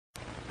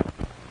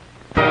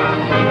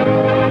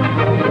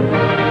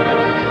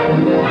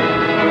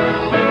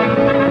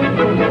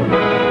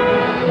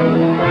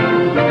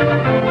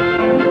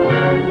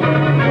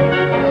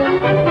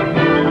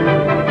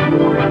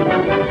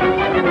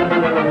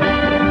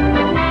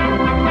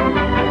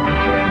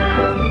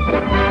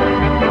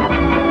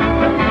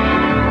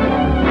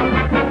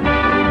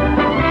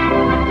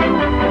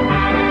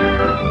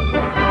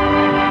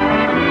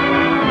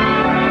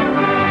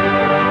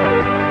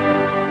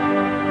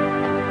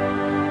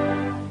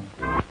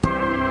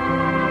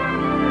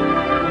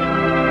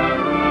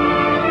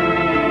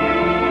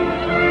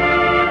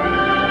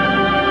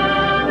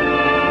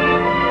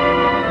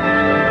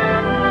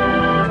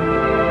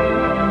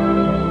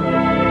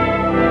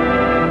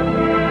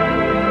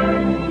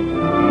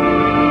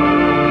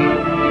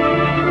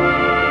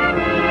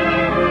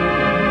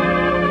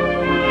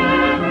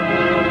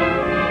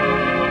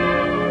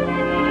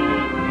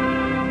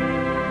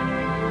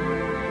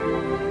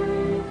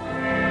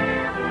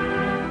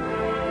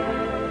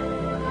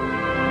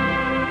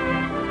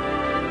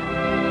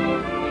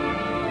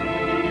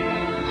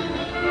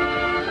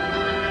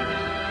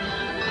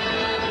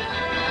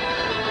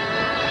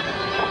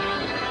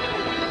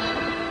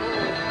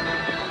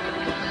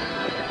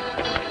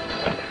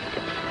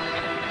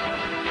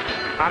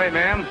Howdy,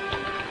 ma'am.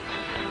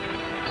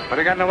 What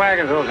do you got in the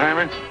wagons,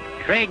 old-timer?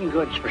 Trading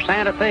goods for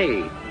Santa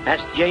Fe.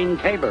 That's Jane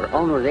Tabor,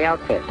 owner of the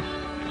outfit.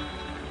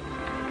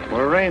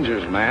 We're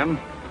rangers, ma'am.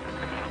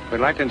 We'd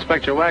like to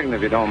inspect your wagon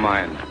if you don't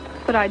mind.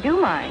 But I do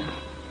mind.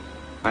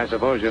 I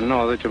suppose you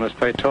know that you must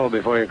pay toll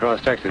before you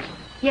cross Texas.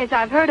 Yes,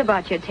 I've heard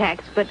about your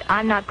tax, but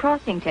I'm not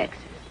crossing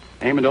Texas.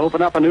 Aiming to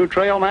open up a new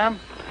trail, ma'am?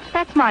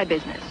 That's my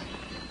business.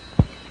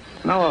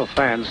 No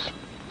offense,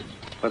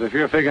 but if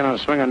you're figuring on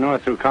swinging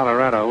north through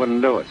Colorado, I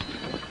wouldn't do it.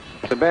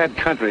 It's a bad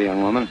country,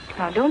 young woman.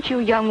 Now, don't you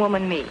young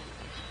woman me.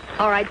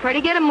 All right,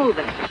 Freddie, get 'em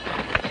moving.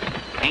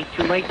 Ain't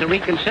too late to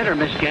reconsider,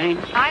 Miss Jane.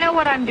 I know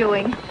what I'm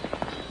doing.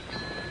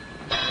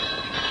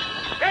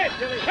 Hey,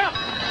 Billy, help!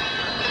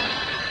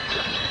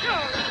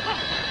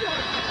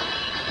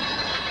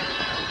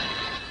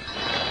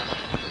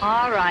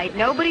 All right,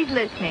 nobody's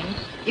listening.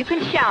 You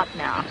can shout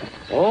now.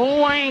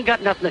 Oh, I ain't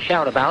got nothing to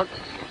shout about.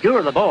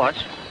 You're the boss.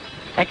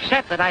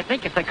 Except that I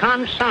think it's the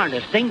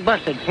consarnest,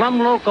 ding-busted, plumb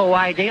loco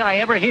idea I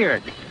ever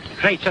heard.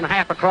 Tracing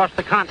half across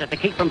the continent to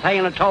keep from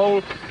paying a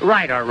toll,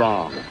 right or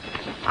wrong.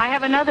 I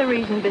have another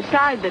reason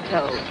beside the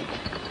toll.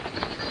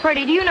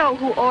 Freddie, do you know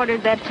who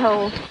ordered that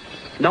toll?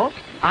 Nope,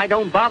 I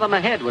don't bother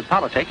my head with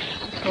politics.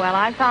 Well,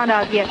 I found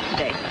out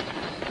yesterday.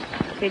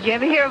 Did you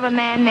ever hear of a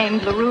man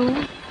named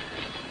LaRue?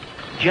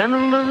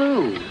 General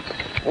LaRue.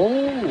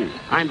 Oh,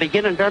 I'm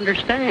beginning to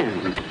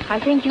understand. I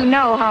think you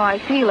know how I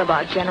feel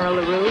about General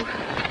LaRue.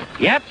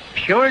 Yep,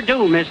 sure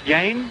do, Miss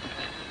Jane.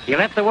 You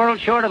left the world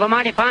short of a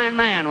mighty fine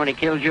man when he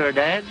killed your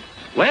dad.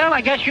 Well, I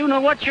guess you know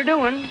what you're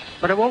doing,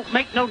 but it won't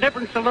make no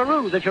difference to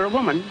LaRue that you're a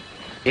woman.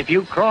 If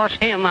you cross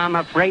him, I'm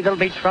afraid there'll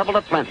be trouble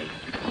aplenty.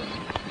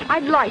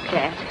 I'd like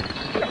that.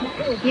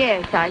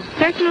 Yes, I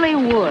certainly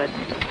would.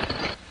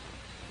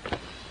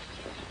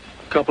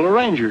 Couple of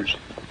rangers.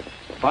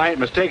 If I ain't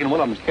mistaken, one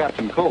of them's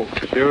Captain Colt.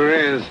 Sure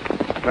is.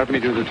 Let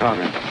me do the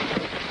talking.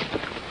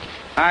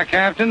 Hi,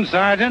 Captain,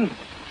 Sergeant.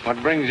 What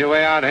brings you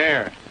way out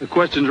here? The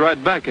question's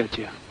right back at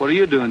you. What are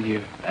you doing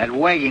here? That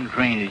wagon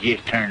train is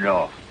just turned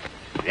off.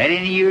 Is that any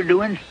of your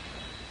doings?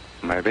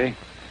 Maybe.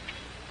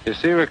 You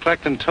see, we're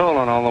collecting toll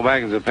on all the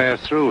wagons that pass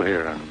through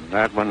here, and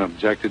that one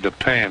objected to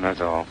paying,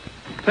 that's all.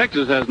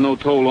 Texas has no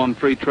toll on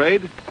free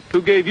trade.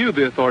 Who gave you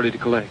the authority to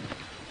collect?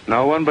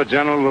 No one but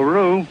General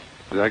LaRue. Is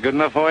that good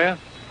enough for you?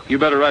 You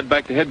better ride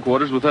back to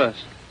headquarters with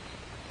us.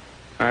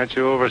 Aren't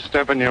you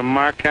overstepping your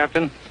mark,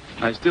 Captain?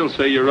 I still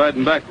say you're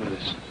riding back with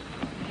us.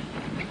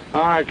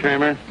 All right,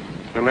 Kramer.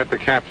 We'll let the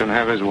captain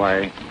have his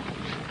way.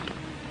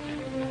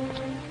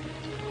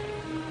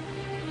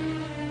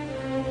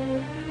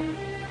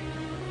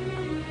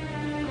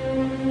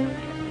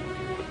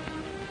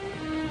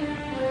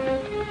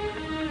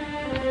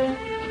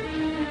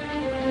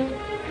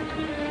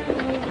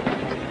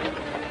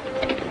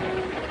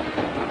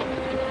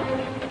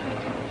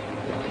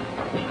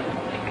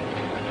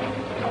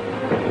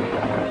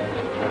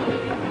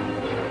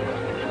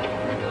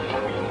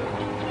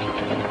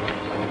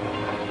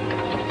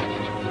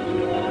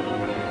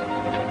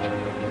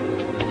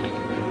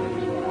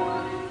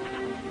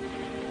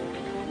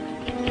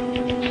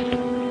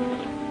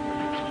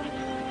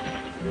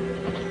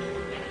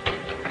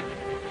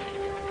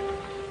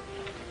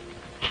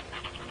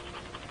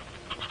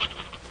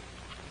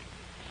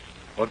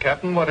 Well,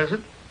 Captain, what is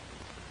it?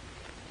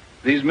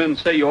 These men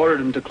say you ordered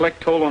them to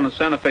collect toll on the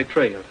Santa Fe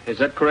Trail. Is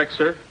that correct,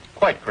 sir?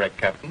 Quite correct,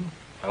 Captain.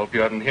 I hope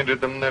you haven't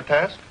hindered them in their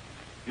task.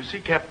 You see,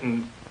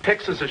 Captain,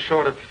 Texas is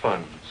short of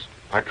funds.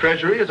 Our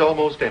treasury is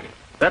almost empty.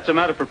 That's a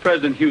matter for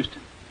President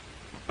Houston.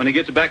 When he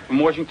gets back from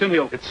Washington,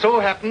 he'll... It so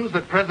happens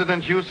that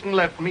President Houston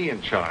left me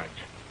in charge.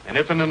 And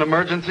if in an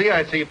emergency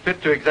I see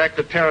fit to exact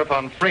a tariff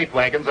on freight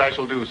wagons, I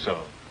shall do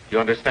so. You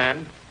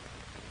understand?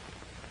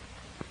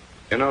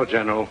 You know,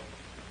 General,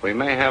 we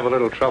may have a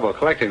little trouble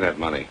collecting that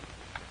money.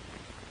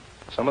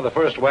 Some of the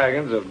first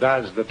wagons have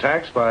dodged the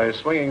tax by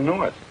swinging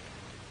north.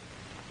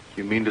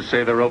 You mean to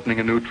say they're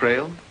opening a new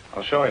trail?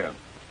 I'll show you.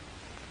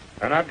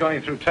 They're not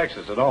going through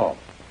Texas at all.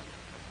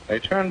 They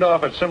turned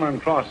off at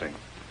Cimarron Crossing.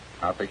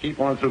 Now, if they keep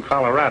on through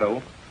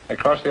Colorado, they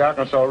cross the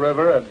Arkansas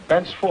River at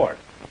Bent's Fort.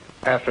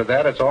 After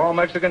that, it's all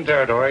Mexican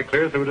territory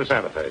clear through to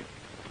Santa Fe.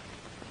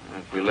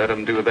 If we let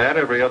them do that,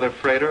 every other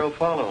freighter will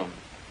follow them.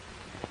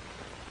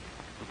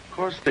 Of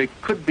course, they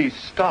could be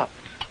stopped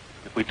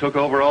if we took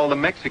over all the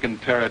Mexican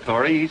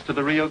territory east of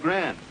the Rio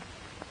Grande.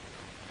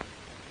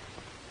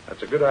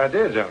 That's a good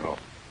idea, General.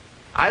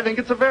 I think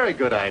it's a very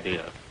good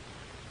idea.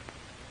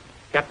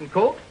 Captain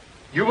Colt,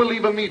 you will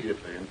leave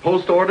immediately and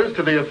post orders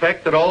to the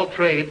effect that all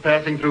trade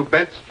passing through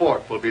Bent's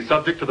Fort will be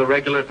subject to the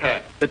regular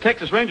tax. The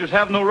Texas Rangers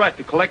have no right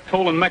to collect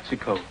toll in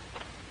Mexico.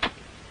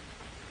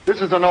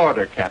 This is an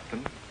order,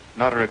 Captain,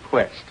 not a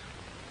request.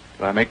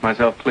 Did I make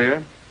myself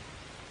clear?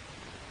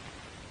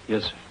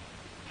 Yes, sir.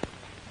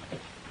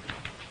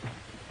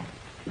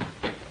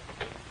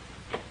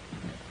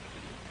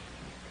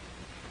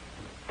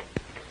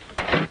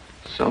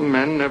 Some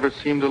men never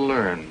seem to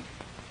learn.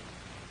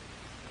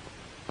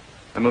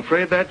 I'm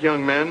afraid that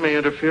young man may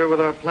interfere with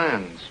our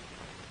plans.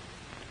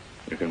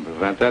 You can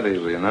prevent that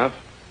easily enough.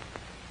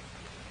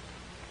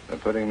 The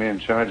putting me in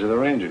charge of the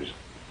Rangers.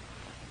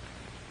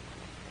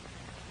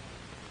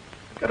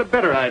 Got a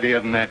better idea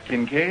than that,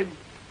 Kincaid.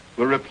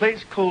 We'll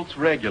replace Colt's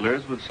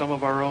regulars with some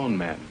of our own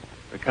men.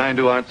 The kind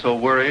who aren't so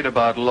worried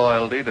about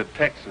loyalty to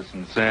Texas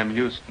and Sam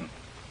Houston.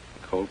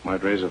 Colt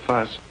might raise a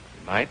fuss.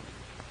 He might.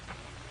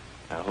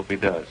 I hope he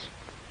does.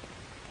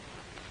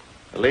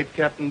 The late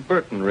Captain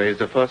Burton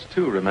raised a fuss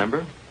too,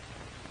 remember?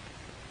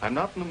 I'm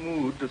not in the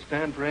mood to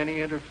stand for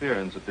any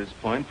interference at this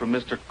point from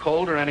Mr.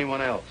 Colt or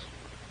anyone else.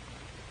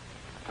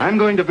 I'm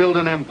going to build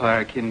an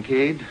empire,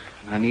 Kincaid,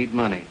 and I need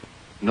money.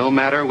 No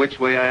matter which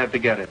way I have to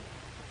get it.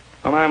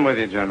 Well, I'm with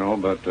you, General,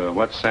 but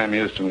what's Sam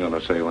Houston going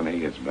to say when he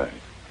gets back?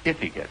 If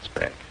he gets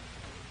back.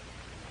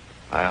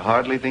 I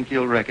hardly think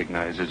he'll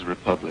recognize his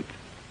republic.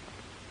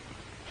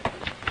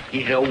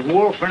 He's a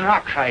wolf in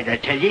oxhide, I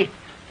tell you.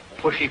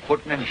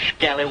 Pussyfooting and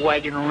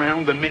scallywagging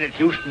around the minute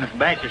Houston's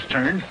back is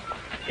turned.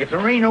 If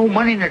there ain't no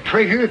money in the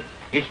treasure,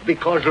 it's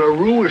because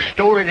LaRue has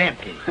stored it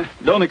empty.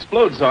 Don't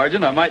explode,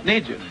 Sergeant. I might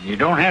need you. You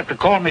don't have to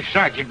call me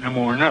Sergeant no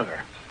more,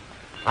 neither.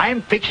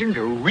 I'm fixing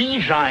to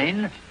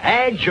resign,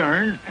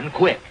 adjourn, and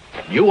quit.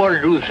 You ought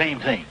to do the same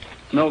thing.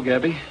 No,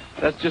 Gabby.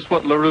 That's just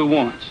what LaRue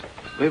wants.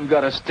 We've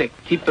got to stick.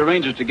 Keep the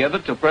Rangers together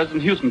till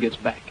President Houston gets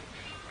back.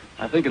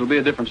 I think it'll be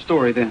a different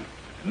story then.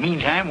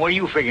 Meantime, what are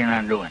you figuring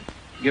on doing?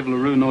 Give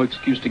LaRue no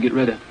excuse to get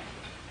rid of him.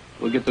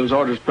 We'll get those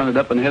orders printed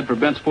up and head for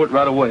Bent's Fort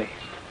right away.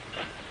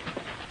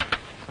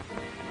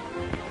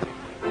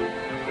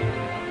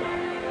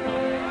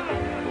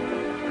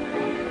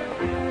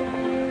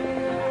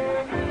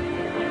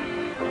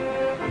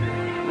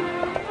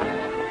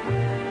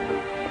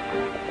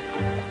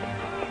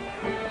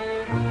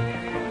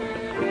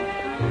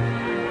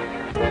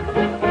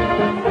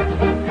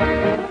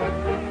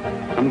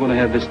 I'm going to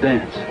have this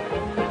dance.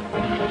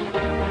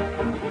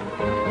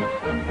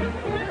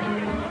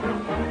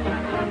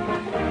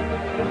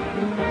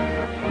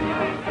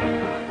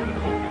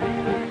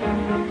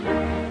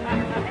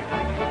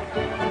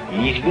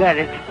 He's got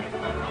it.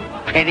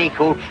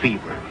 Petticoat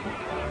fever.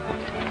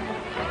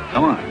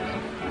 Come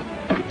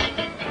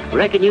on.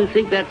 Reckon you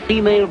think that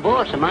female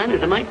boss of mine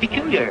is a mite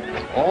peculiar.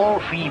 All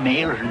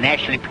females are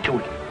naturally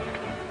peculiar,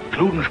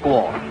 including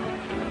Squaw.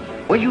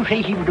 What'd you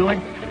say she was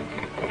doing?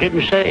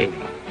 Didn't say.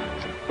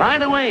 By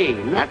the way,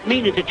 not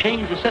meaning to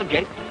change the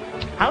subject,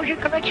 how's your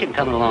collection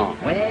coming along?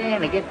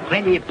 Well, I get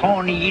plenty of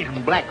Pawnees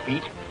and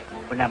Blackfeet,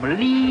 but I'm a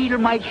little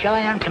mite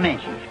shy on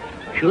Comanches.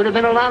 Should have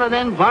been a lot of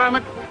them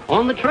varmint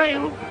on the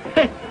trail.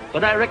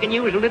 But I reckon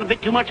you was a little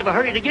bit too much of a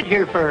hurry to get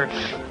here for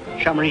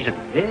some reason.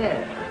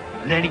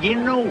 Yeah, and then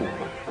again, no.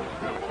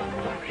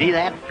 See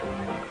that?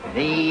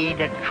 They ain't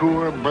a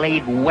truer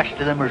blade west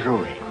of the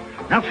Missouri.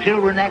 Enough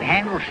silver in that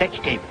handle to set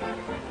table.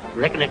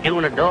 Reckon they're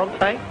doing a dog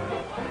fight?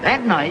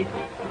 That night,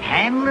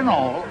 handle and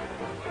all,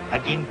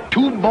 again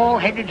 2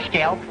 ball-headed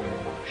scalps,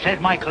 says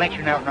my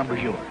collection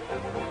outnumbers yours.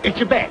 It's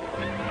a bet.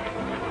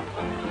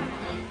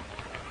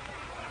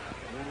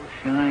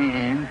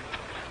 Cheyenne,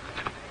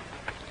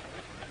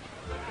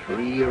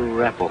 3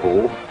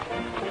 Arapaho,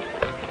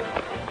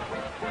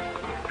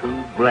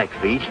 2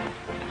 Blackfeet,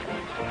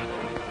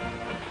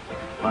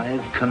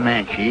 5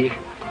 Comanches.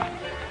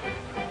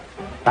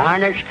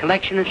 Barnard's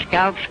collection of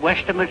scalps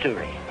west of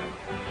Missouri.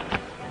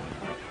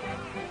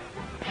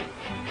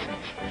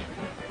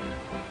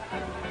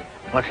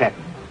 What's that?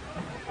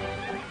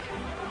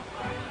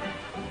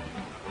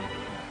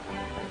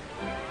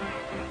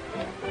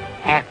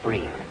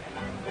 Half-breed.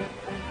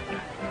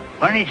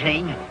 Funny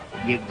thing,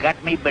 you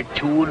got me but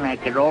 2 and I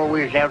could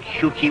always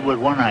outshoot you with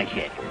one eye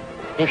set.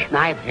 This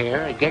knife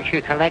here against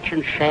your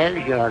collection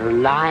says you're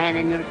lying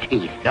in your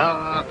teeth.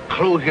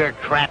 Close your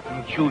trap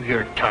and choose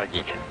your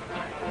target.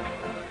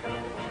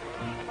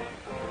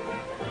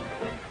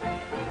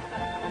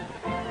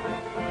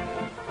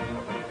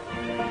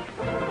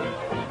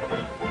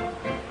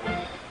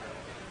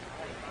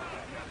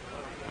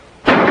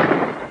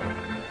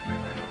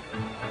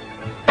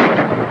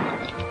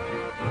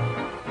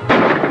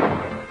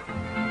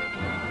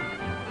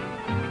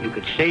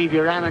 Save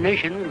your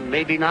ammunition and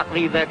maybe not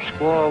leave that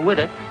squaw with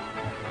it.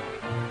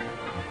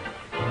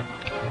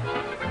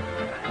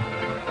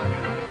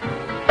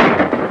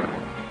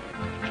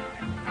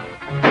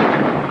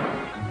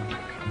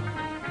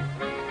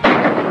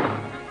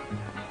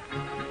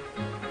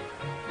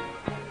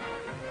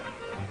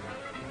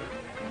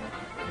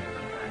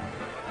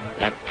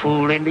 That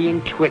fool Indian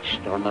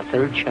twitched on the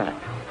 3rd shot.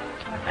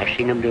 I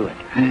seen him do it.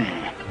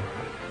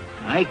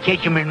 I catch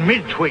him in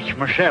mid-twitch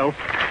myself.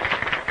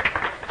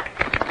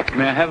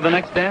 May I have the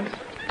next dance?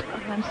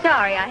 I'm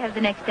sorry, I have the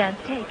next dance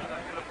taken.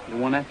 The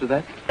one after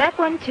that? That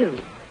one,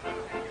 too.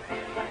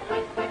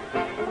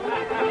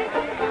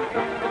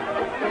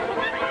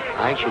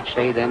 I should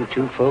say them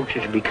 2 folks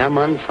has become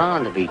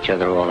unfond of each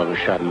other all of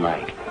a sudden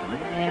like.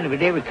 Well, if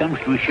it ever comes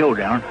to a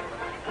showdown,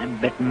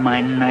 I'm betting my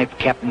knife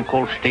Captain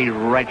Colt stays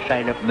right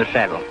side up in the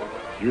saddle.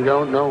 You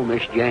don't know,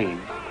 Miss Jane.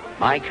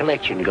 My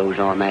collection goes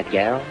on that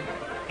gal.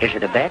 Is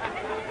it a bet?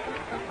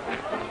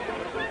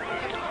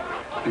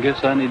 I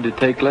guess I need to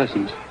take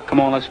lessons. Come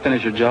on, let's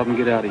finish our job and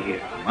get out of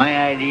here.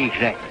 My idea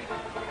exactly.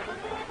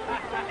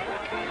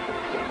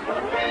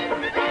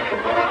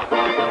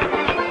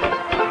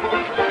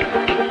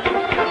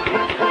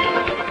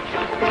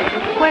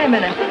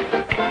 minute.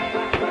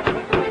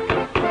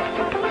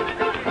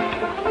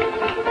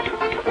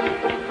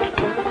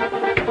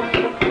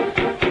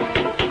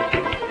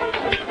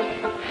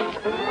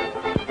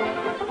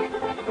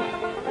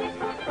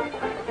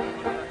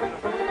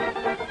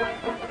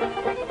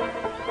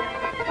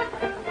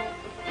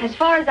 As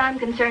far as I'm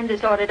concerned,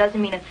 this order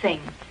doesn't mean a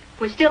thing.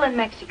 We're still in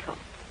Mexico.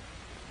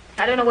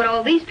 I don't know what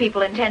all these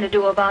people intend to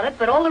do about it,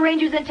 but all the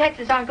rangers in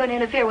Texas aren't going to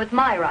interfere with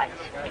my rights.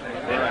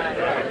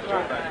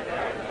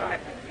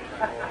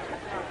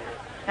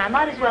 I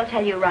might as well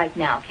tell you right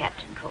now,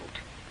 Captain Colt.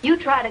 You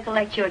try to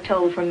collect your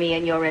toll from me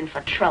and you're in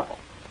for trouble.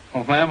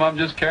 Well, ma'am, I'm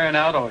just carrying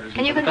out orders.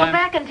 And you can go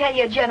back and tell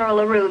your General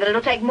LaRue that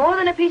it'll take more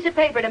than a piece of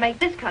paper to make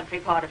this country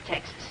part of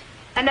Texas.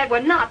 And that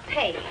we're not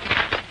paid.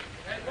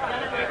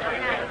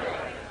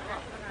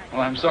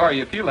 Well, I'm sorry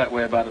you feel that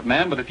way about it,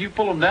 ma'am, but if you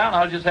pull them down,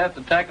 I'll just have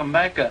to tack them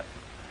back up.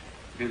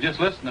 If you'll just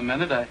listen a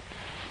minute,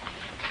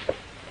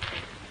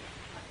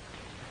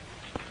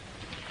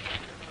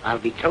 I'll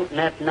be toting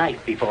that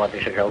knife before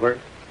this is over.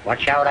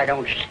 Watch out I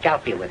don't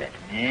scalp you with it.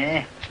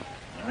 Yeah?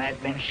 Well,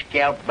 I've been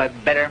scalped by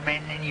better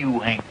men than you,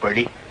 Hank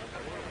Purdy.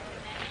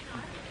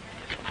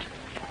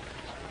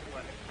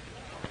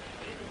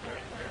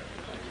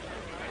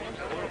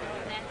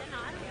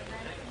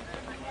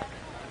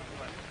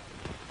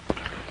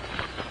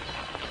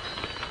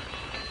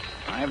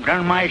 I've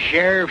done my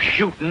share of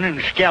shooting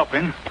and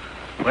scalping,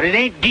 but it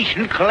ain't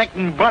decent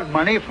collecting blood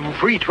money from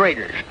free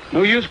traders.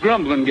 No use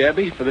grumbling,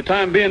 Gabby. For the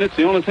time being, it's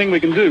the only thing we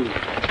can do.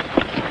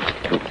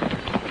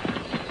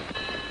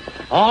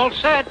 All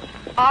set.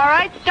 All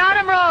right, start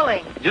 'em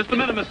rolling. Just a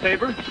minute, Miss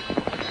Tabor.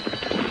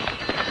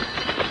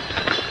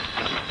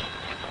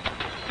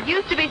 It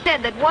used to be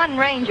said that one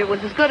ranger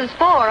was as good as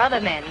 4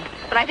 other men,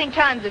 but I think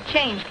times have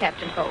changed,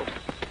 Captain Colt.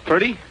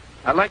 Purdy,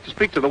 I'd like to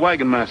speak to the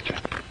wagon master.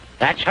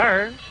 That's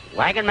her.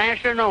 Wagon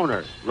master and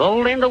owner.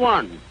 Rolled into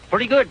one.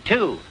 Pretty good,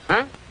 too.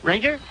 Huh,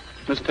 Ranger?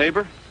 Miss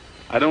Tabor,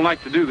 I don't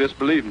like to do this,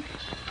 believe me.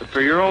 But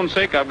for your own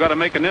sake, I've got to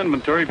make an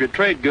inventory of your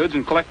trade goods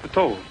and collect the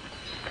toll.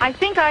 I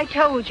think I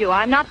told you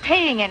I'm not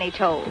paying any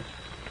toll.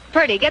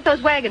 Purdy, get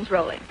those wagons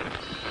rolling.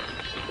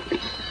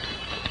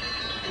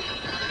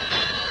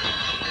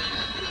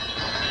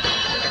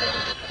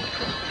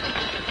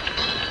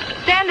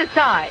 Stand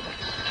aside.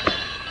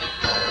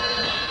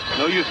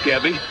 No use,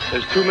 Gabby.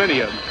 There's too many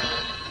of them.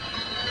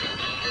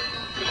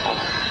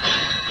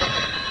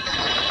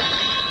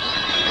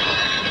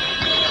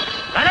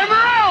 Let him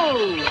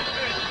roll!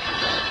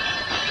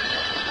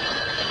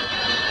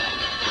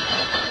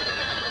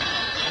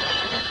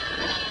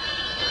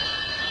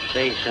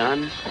 Say,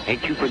 son,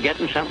 ain't you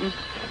forgetting something?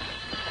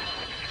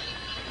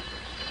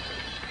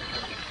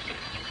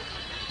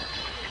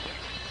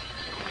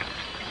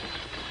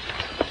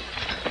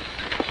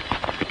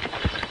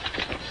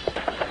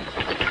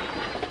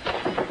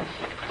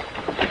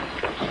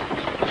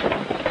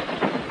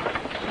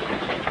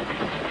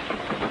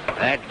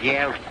 That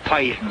gal's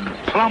poison,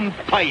 plumb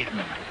poison.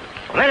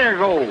 Let her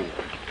go.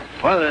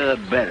 Further the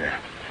better.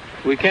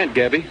 We can't,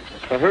 Gabby.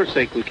 For her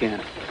sake, we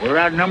can't. We're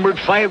outnumbered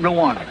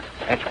 5-1.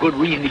 That's good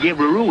reason to give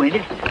LaRue, ain't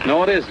it?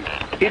 No, it isn't.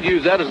 He'd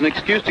use that as an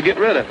excuse to get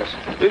rid of us.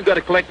 We've got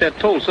to collect that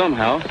toll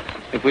somehow.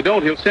 If we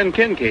don't, he'll send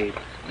Kincaid.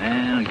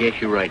 Well, I guess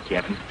you're right,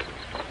 Captain.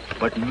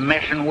 But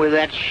messing with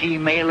that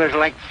she-male is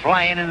like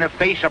flying in the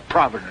face of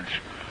Providence.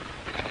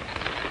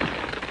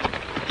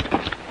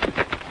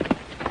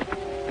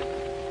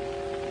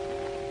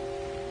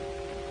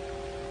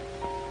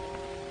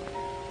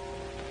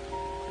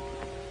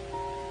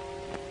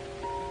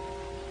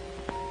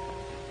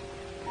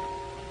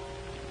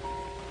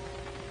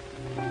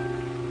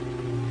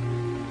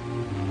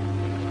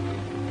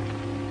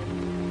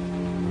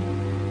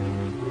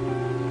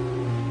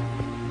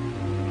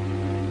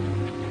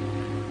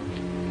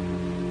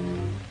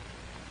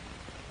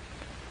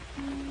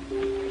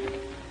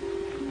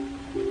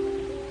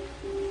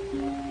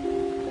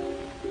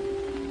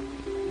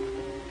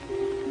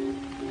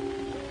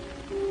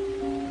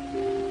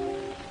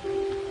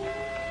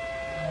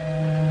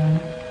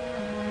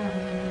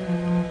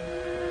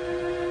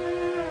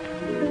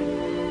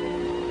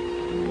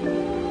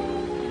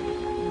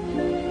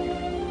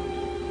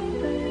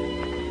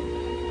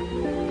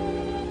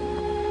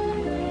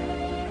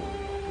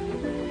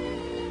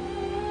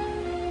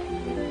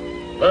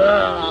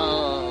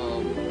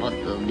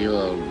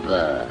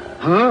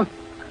 Huh?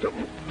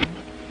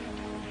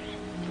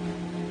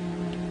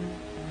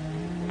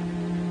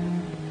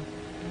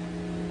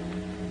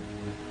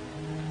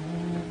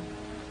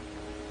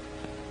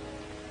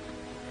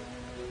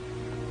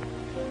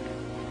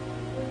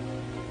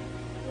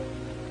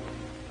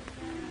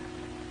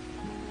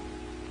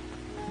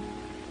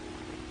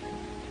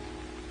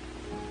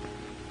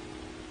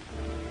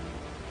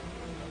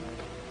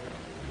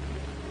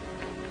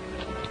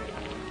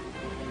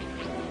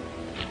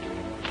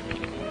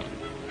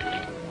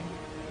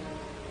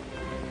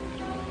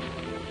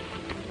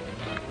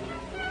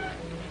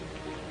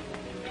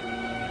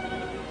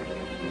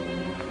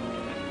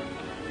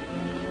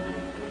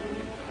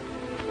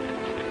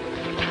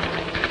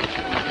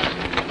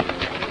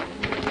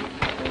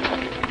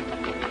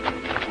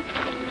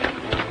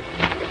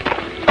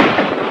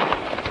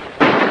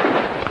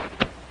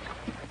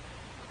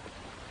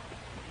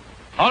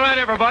 All right,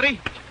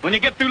 everybody. When you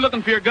get through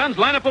looking for your guns,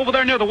 line up over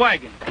there near the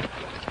wagon.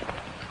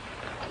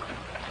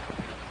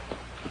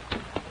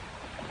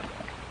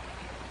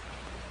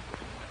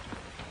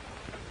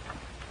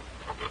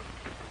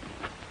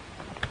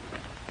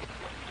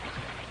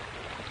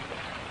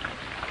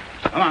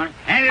 Come on,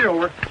 hand it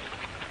over.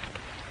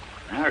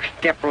 Now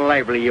step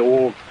lively, you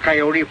old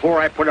coyote, before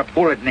I put a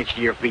bullet next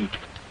to your feet.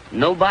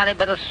 Nobody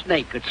but a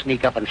snake could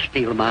sneak up and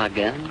steal my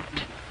gun.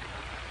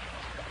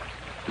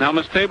 Now,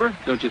 Miss Tabor,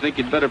 don't you think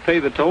you'd better pay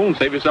the toll and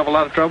save yourself a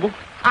lot of trouble?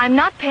 I'm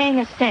not paying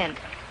a cent.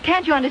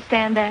 Can't you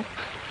understand that?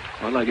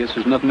 Well, I guess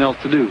there's nothing else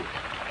to do.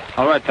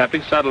 All right,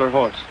 Pappy, saddle her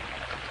horse.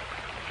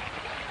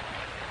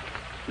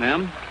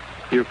 Ma'am,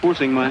 you're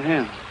forcing my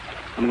hand.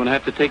 I'm going to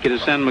have to take you to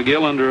San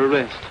Miguel under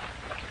arrest.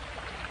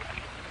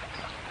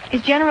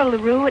 Is General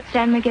LaRue at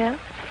San Miguel?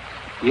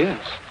 Yes.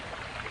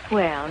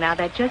 Well, now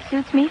that just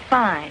suits me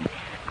fine.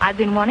 I've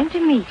been wanting to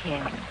meet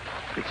him.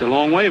 It's a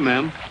long way,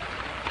 ma'am.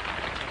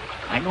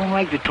 I don't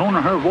like the tone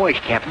of her voice,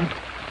 Captain.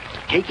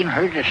 Taking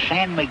her to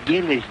San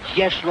Miguel is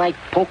just like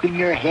poking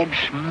your head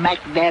smack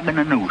dab in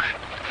a noose.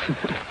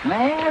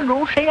 Well,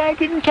 don't say I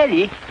didn't tell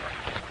you.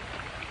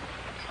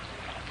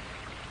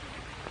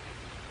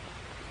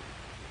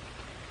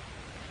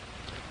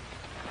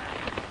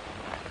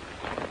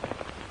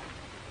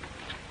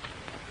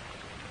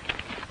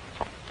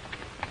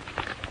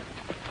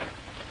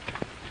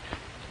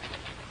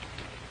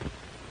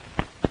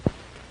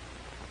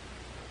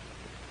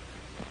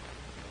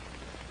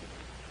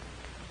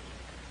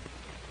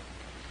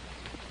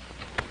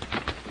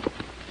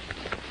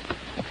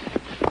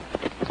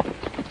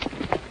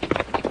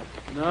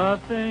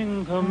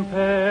 Nothing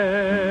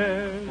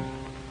compares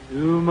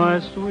to my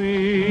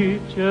sweet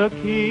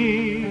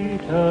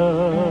Chiquita.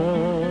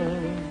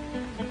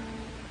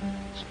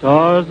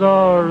 Stars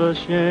are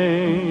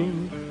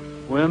ashamed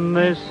when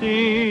they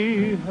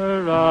see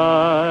her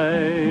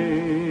eyes.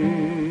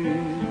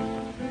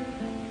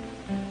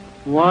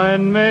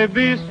 Wine may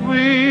be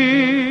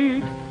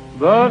sweet,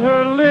 but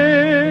her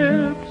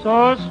lips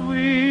are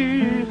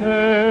sweeter,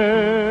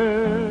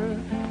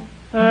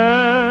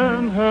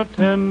 and her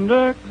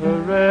tender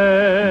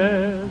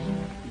caress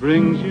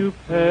brings you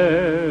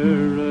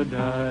paradise.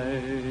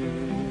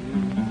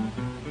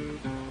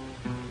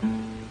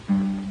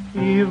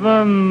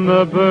 Even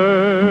the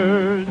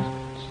birds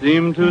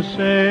seem to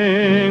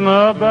sing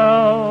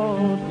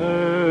about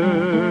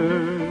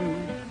her.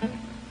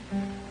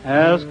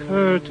 Ask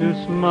her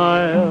to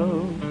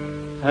smile,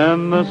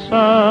 and the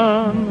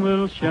sun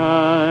will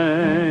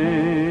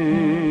shine.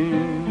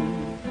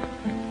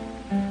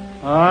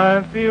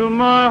 I feel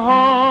my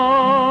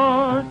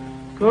heart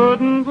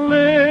couldn't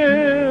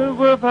live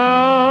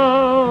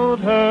without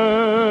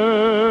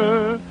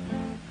her,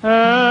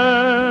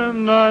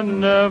 and I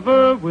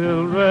never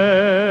will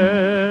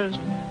rest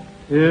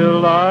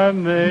till I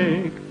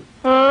make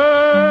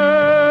her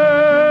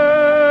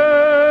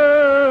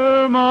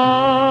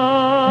mine.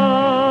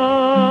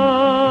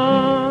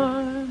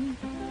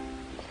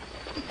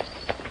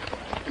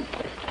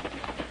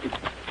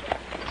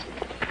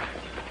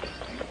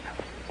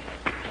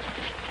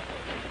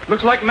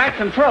 Looks like Mac's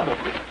in trouble.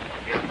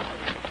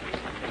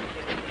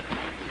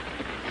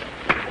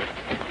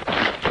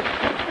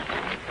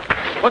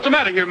 What's the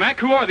matter here, Mac?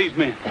 Who are these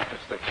men?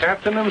 It's the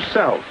captain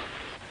himself.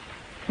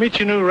 Meet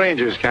your new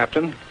Rangers,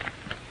 Captain.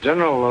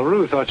 General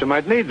LaRue thought you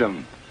might need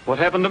them. What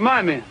happened to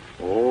my men?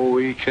 Oh,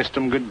 we kissed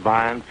them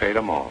goodbye and paid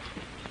them off.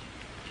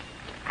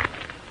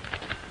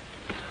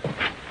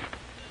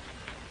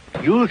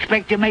 You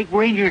expect to make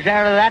Rangers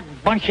out of that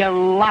bunch of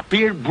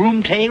lop-eared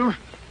broomtails?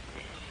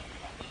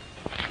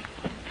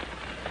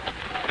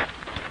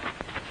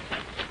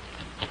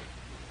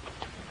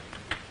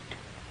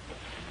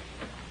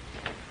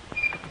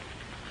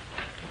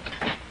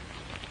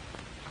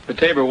 The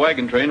Tabor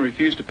wagon train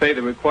refused to pay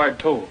the required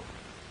toll.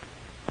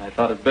 I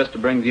thought it best to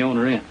bring the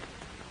owner in.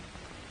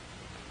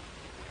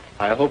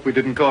 I hope we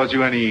didn't cause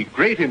you any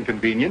great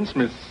inconvenience,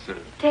 Miss...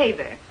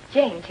 Tabor.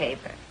 Jane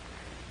Tabor.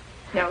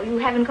 No, you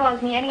haven't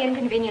caused me any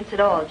inconvenience at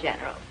all,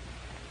 General.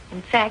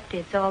 In fact,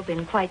 it's all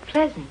been quite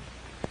pleasant.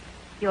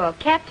 Your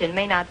captain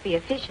may not be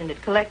efficient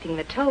at collecting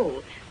the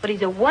toll, but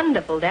he's a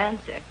wonderful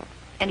dancer,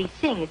 and he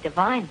sings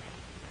divinely.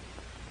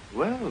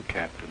 Well,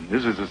 Captain,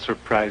 this is a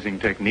surprising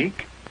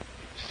technique.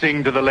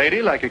 Sing to the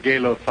lady like a gay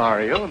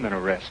Lothario and then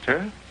arrest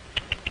her.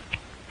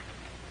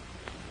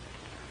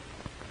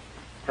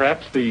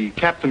 Perhaps the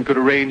captain could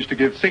arrange to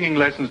give singing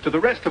lessons to the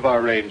rest of our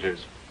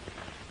Rangers.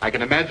 I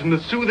can imagine the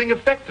soothing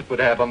effect it would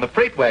have on the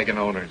freight wagon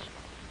owners.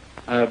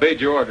 I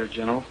obeyed your order,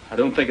 General. I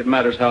don't think it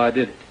matters how I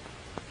did it.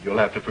 You'll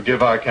have to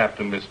forgive our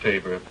captain, Miss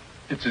Tabor.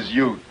 It's his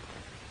youth.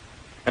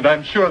 And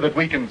I'm sure that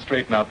we can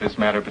straighten out this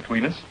matter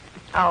between us.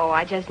 Oh,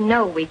 I just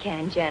know we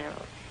can,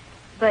 General.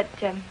 But,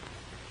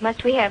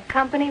 must we have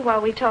company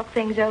while we talk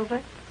things over?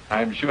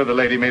 I'm sure the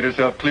lady made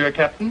herself clear,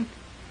 Captain.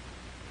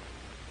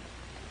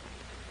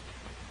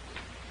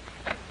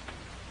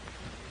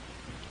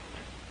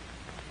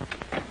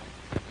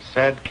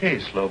 Sad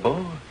case,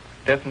 Lobo.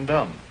 Deaf and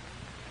dumb.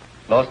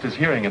 Lost his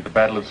hearing at the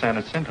Battle of San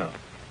Jacinto.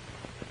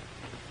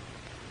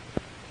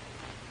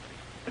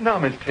 Now,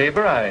 Miss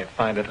Tabor, I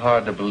find it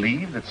hard to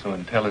believe that so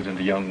intelligent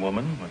a young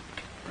woman would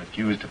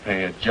refuse to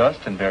pay a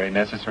just and very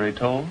necessary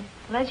toll.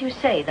 Well, as you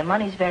say, the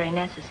money's very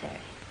necessary.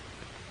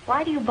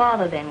 Why do you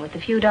bother, then, with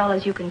the few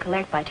dollars you can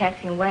collect by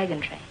taxing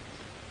wagon trains?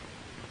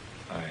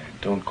 I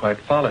don't quite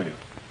follow you.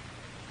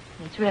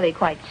 It's really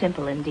quite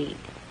simple indeed.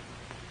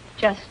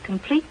 Just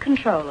complete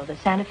control of the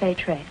Santa Fe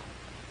Trail.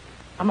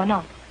 A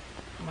monopoly.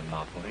 A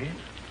monopoly?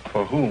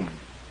 For whom?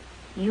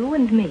 You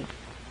and me.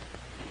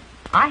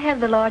 I have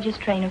the largest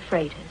train of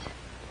freighters,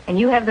 and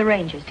you have the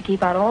Rangers to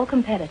keep out all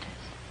competitors.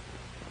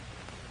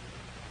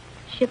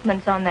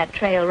 Shipments on that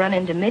trail run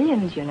into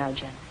millions, you know,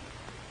 General.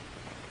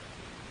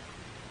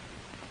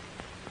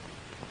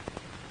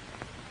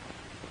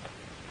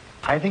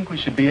 I think we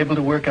should be able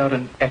to work out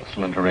an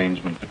excellent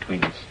arrangement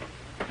between us.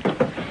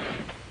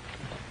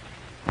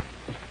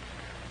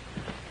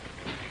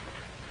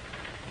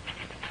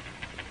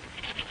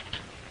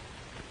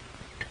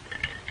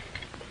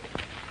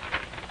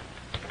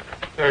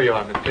 There you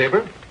are, Miss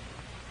Tabor.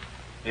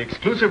 The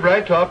exclusive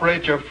right to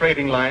operate your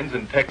freighting lines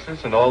in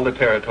Texas and all the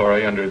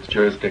territory under its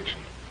jurisdiction.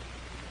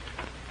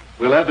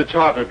 We'll have the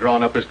charter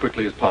drawn up as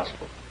quickly as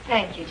possible.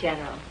 Thank you,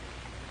 General.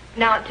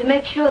 Now, to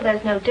make sure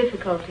there's no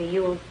difficulty,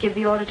 you'll give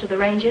the order to the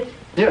Rangers?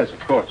 Yes, of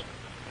course.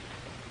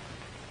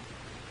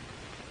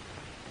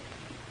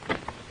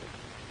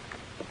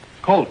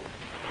 Colt.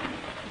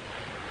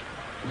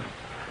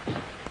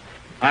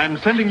 I'm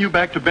sending you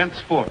back to Bent's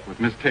Fort with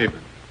Miss Tabor.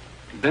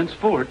 Bent's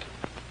Fort?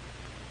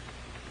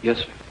 Yes,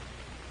 sir.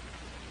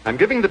 I'm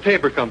giving the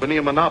Tabor Company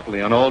a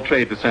monopoly on all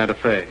trade to Santa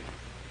Fe.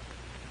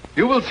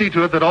 You will see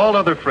to it that all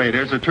other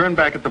freighters are turned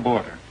back at the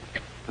border.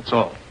 That's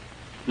all.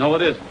 No,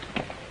 it isn't.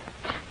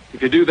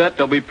 If you do that,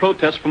 there'll be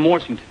protests from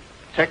Washington.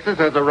 Texas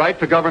has a right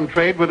to govern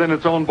trade within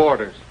its own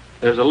borders.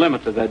 There's a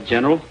limit to that,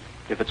 General,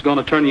 if it's going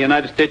to turn the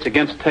United States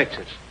against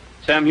Texas.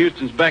 Sam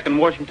Houston's back in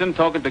Washington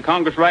talking to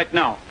Congress right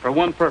now for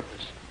one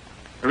purpose,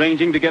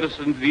 arranging to get us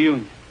into the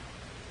Union.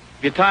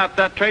 If you tie up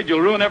that trade,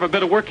 you'll ruin every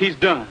bit of work he's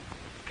done.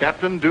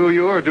 Captain, do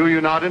you or do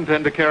you not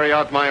intend to carry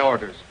out my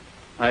orders?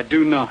 I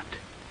do not.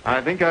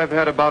 I think I've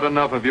had about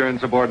enough of your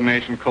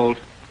insubordination, Colt.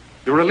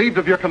 You're relieved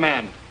of your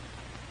command.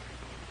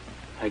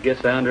 I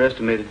guess I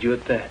underestimated you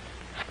at that.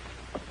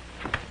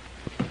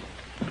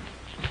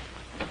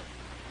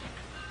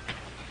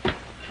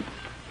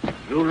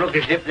 You look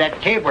as if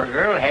that Tabor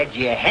girl had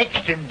you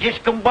hexed and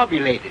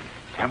discombobulated.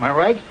 Am I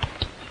right?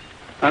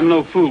 I'm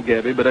no fool,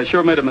 Gabby, but I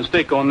sure made a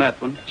mistake on that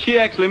one. She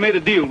actually made a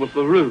deal with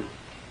LaRue.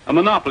 A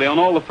monopoly on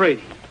all the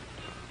freighting.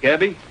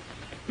 Gabby,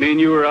 me and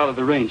you are out of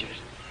the Rangers.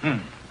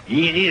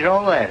 Easy's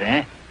all that,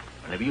 eh?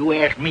 Well, if you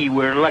ask me,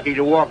 we're lucky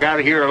to walk out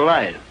of here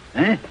alive,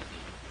 eh?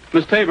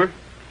 Miss Tabor.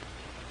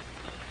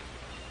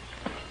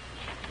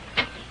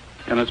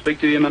 Can I speak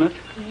to you a minute?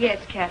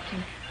 Yes,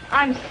 Captain.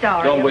 I'm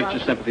sorry. Don't waste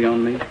your sympathy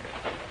on me.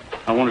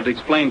 I wanted to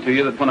explain to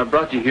you that when I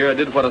brought you here, I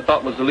did what I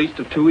thought was the least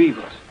of two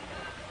evils.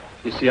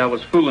 You see, I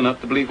was fool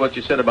enough to believe what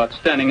you said about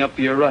standing up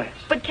for your rights.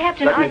 But,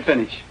 Captain, Let me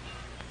finish.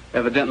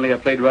 Evidently, I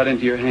played right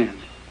into your hand.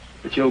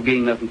 But you'll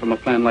gain nothing from a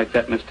plan like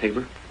that, Miss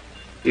Tabor.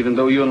 Even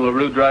though you and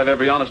LaRue drive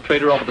every honest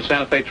trader off of the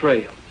Santa Fe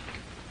Trail.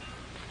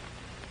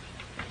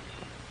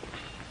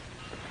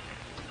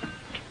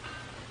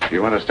 If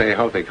you want to stay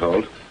healthy,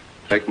 Colt,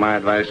 take my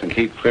advice and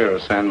keep clear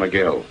of San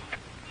Miguel.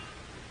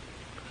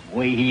 The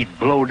way he'd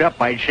blowed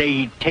up, I'd say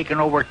he'd taken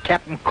over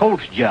Captain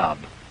Colt's job.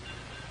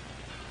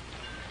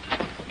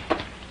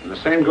 And the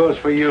same goes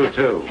for you,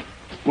 too.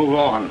 Move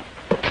on.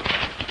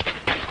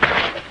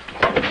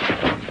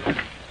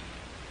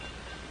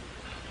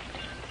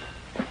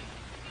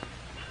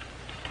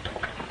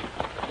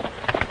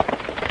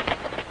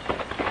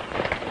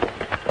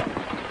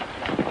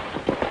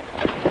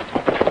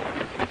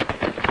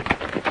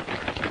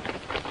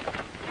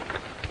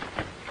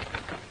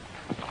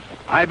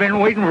 I've been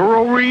waiting for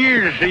over a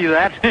year to see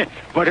that,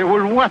 but it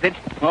was worth it.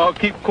 Oh,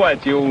 keep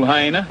quiet, you old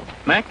hyena.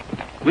 Mac,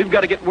 we've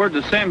got to get word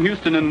to Sam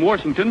Houston in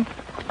Washington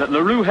that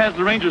LaRue has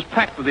the Rangers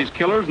packed for these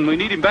killers, and we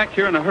need him back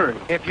here in a hurry.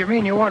 If you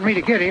mean you want me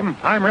to get him,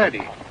 I'm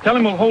ready. Tell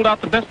him we'll hold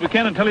out the best we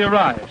can until he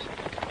arrives.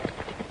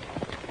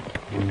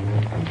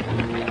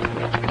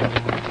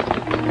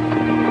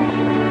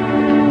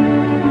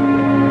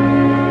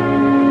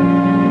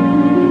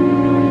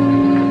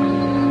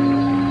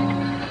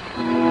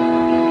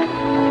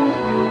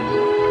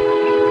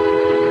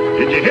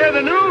 Did you hear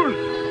the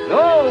news?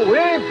 No, we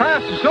ain't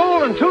passed a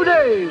soul in 2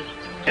 days.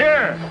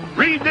 Here,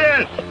 read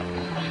this.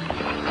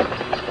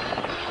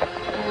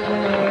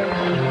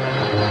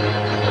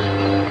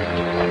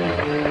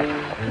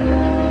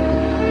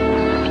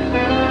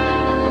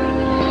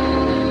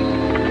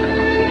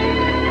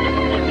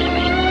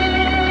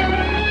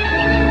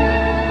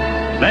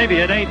 Maybe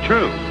it ain't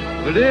true.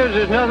 If it is,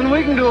 there's nothing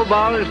we can do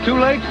about it. It's too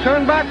late to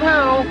turn back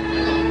now.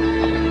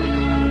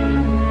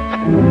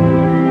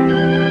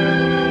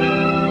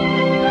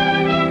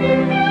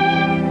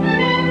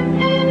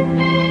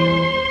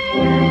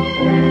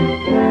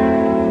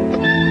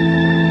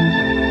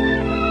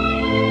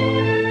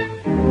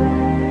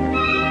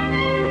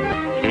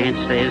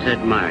 Can't say as I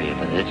admire you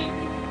for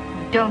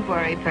this. Don't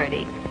worry,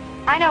 Purdy.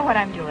 I know what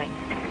I'm doing.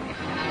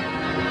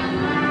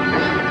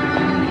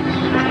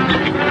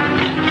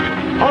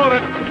 Hold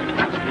it!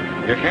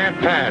 You can't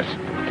pass.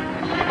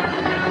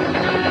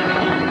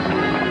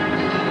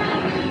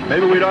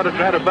 Maybe we'd ought to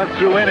try to butt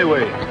through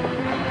anyway.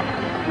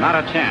 Not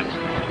a chance.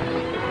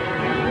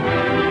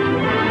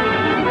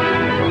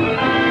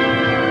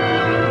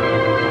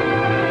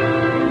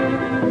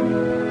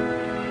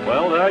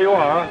 Well, there you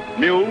are.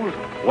 Mules,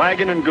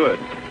 wagon, and good.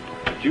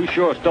 But you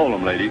sure stole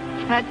them, lady.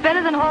 That's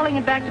better than hauling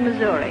it back to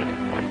Missouri.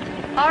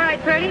 All right,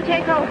 Purdy,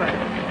 take over.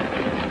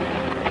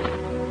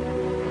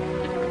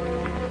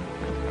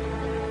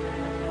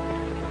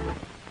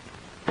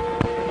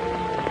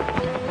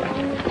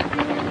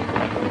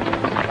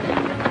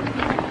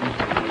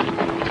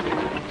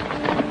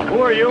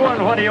 Who are you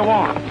and what do you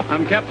want?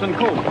 I'm Captain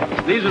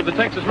Colt. These are the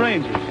Texas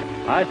Rangers.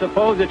 I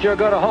suppose that you're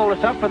going to hold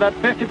us up for that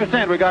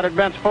 50% we got at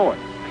Bent's Fort.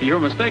 You're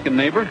mistaken,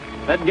 neighbor.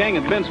 That gang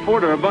at Bent's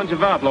Fort are a bunch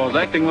of outlaws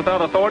acting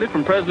without authority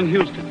from President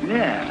Houston.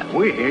 Yeah,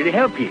 we're here to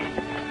help you.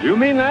 You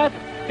mean that?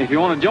 If you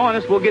want to join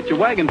us, we'll get your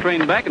wagon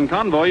train back and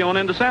convoy you on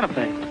into Santa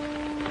Fe.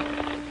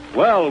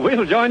 Well,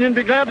 we'll join you and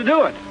be glad to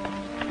do it.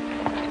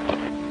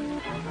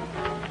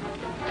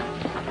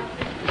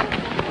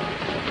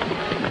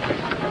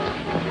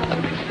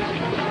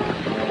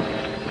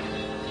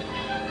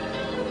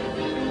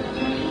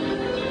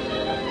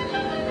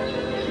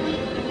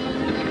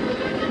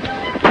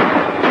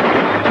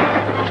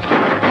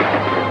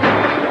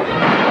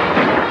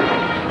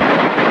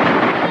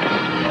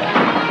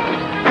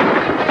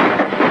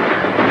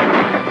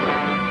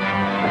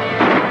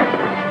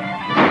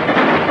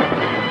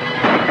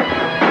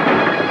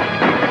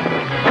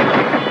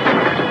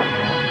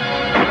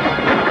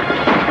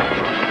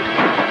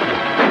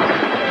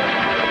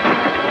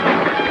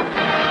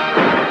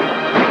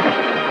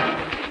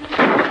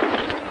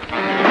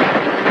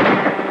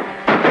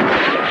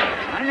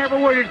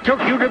 It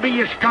took you to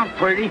be a skunk,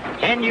 Purdy.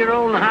 Tend your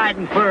own hide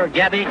and fur,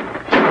 Gabby.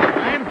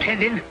 I'm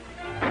tending.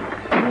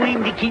 You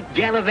aim to keep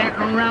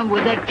gallivanting around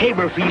with that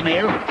Tabor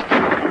female,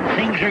 and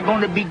things are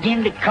going to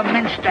begin to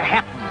commence to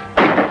happen.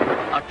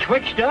 A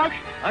twitched us,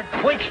 a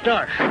twitched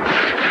us.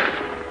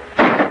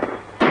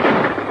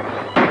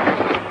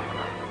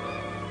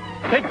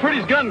 Take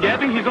Purdy's gun,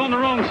 Gabby. He's on the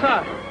wrong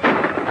side.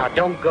 Now,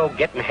 don't go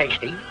getting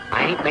hasty.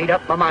 I ain't made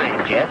up my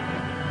mind yet.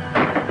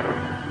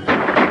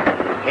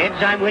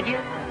 Heads, I'm with you.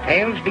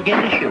 Tails,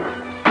 begin to shoot.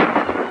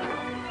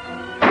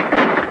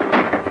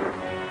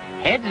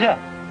 Heads up.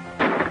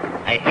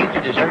 I hate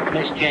to desert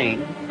Miss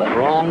Jane, but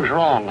wrong's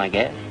wrong, I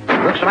guess.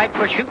 Looks like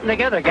we're shooting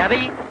together,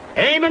 Gabby.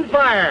 Aim and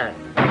fire.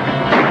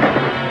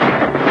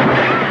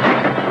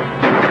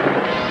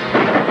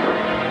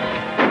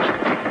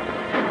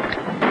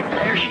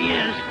 There she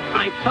is.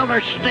 I felt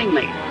her sting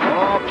me.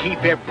 Oh,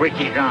 keep your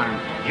britches on.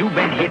 You've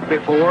been hit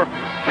before.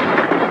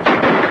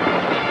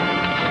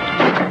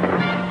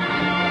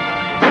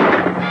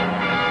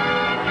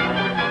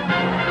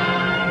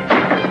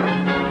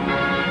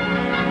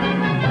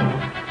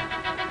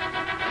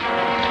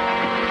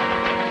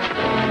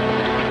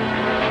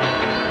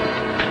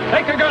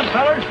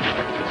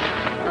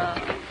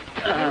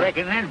 I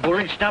reckon that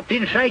bullet stopped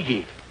inside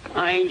you.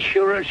 I ain't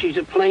sure if she's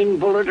a plain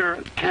bullet or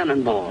a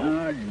cannonball.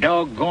 Oh,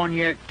 doggone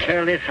your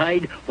careless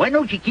hide. Why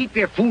don't you keep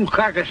your fool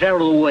carcass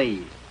out of the way?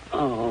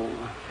 Oh.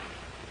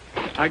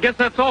 I guess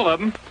that's all of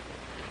them.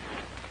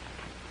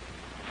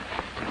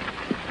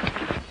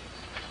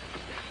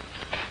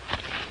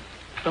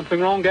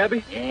 Something wrong,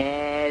 Gabby?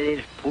 Yeah,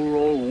 this poor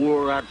old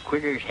wore-out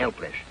quitter's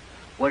helpless.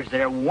 Was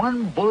there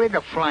one bullet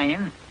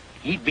a-flying,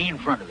 he'd be in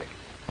front of it.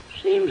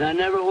 Seems I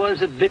never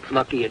was a bit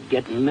lucky at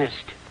getting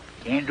missed.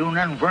 Can't do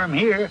nothing for him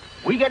here.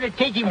 We gotta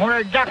take him where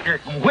a doctor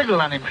can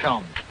whittle on him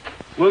some.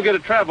 We'll get a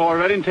travel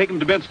ready and take him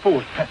to Bent's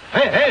Fort.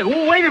 Hey,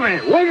 wait a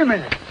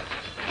minute.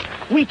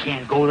 We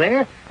can't go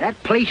there.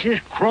 That place is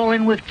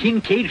crawling with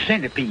Kincaid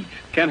centipedes.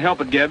 Can't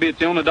help it, Gabby. It's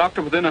the only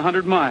doctor within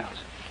 100 miles.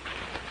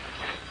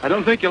 I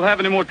don't think you'll have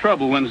any more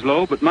trouble,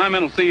 Winslow, but my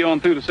men will see you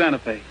on through to Santa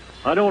Fe.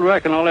 I don't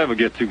reckon I'll ever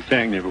get too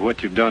thanked for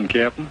what you've done,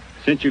 Captain.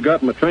 Since you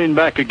got my train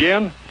back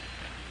again,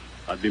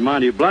 I'd be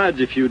mighty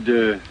obliged if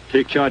you'd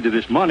take charge of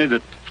this money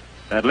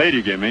that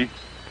lady gave me.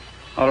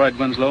 All right,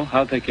 Winslow.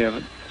 I'll take care of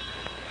it.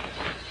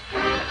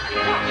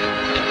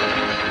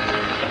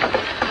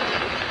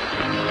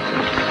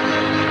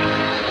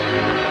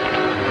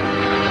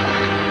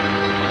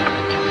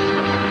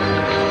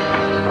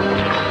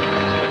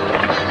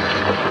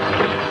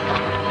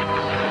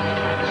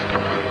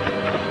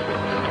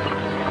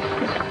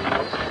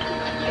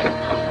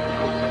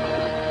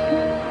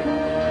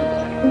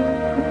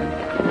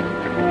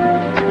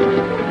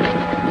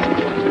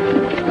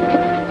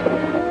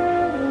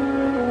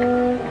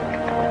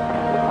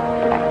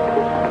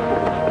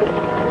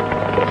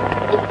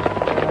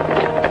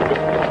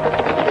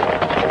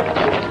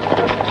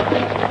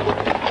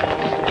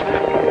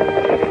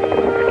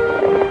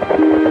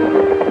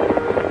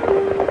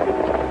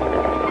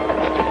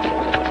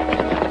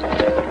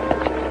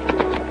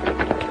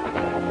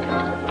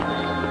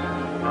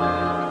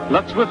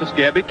 Luck's with us,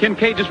 Gabby.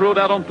 Kincaid just rode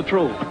out on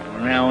patrol.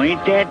 Now,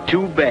 ain't that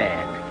too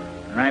bad?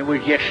 and I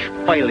was just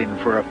spoiling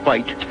for a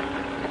fight.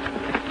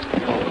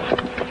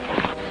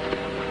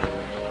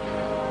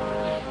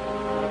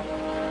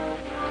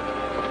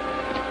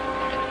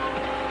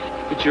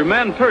 It's your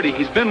man Purdy.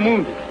 He's been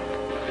wounded.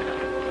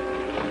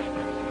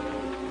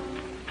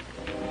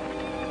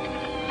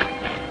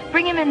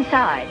 Bring him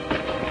inside.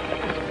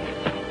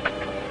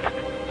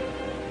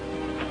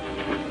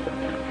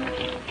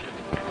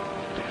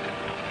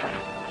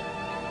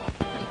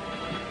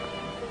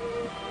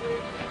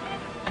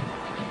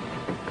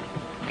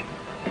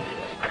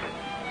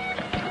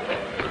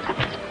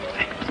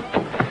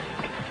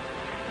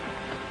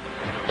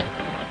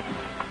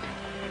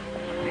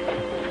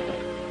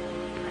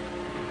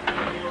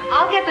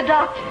 I'll get the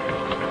doctor.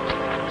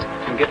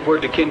 And get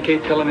word to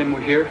Kincaid telling him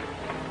we're here?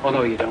 Oh,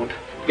 no, you don't.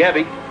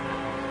 Gabby,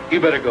 you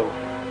better go.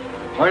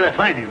 Where'll I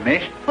find him,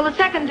 miss? Well, the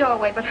second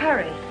doorway, but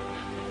hurry.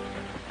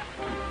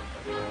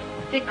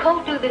 Did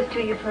Colt do this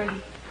to you,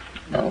 Purdy?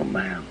 No,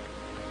 ma'am.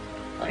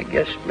 I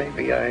guess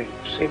maybe I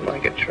seem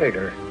like a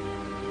traitor,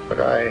 but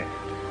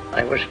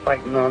I was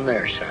fighting on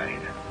their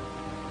side.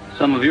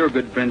 Some of your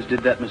good friends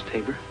did that, Miss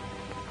Tabor.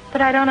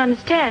 But I don't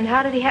understand.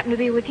 How did he happen to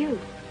be with you?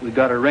 We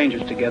got our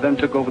Rangers together and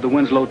took over the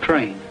Winslow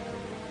train.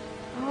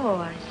 Oh,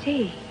 I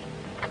see.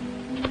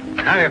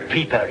 Now,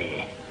 peep out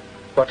here.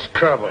 What's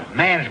trouble?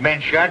 Man's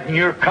been shot, and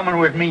you're coming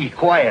with me,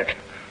 quiet.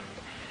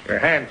 Your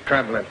hand's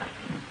trembling.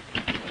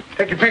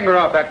 Take your finger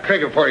off that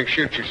trigger before you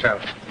shoot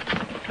yourself.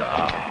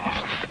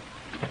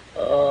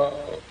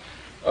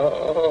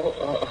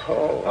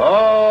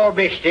 Oh,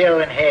 be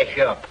still and hash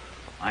up.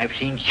 I've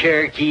seen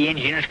Cherokee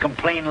Indians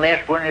complain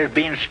less when they're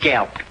being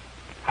scalped.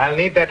 I'll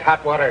need that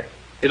hot water.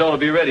 It ought to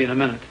be ready in a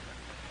minute.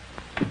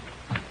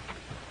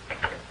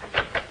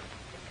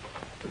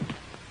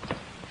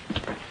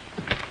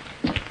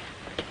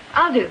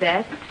 I'll do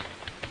that.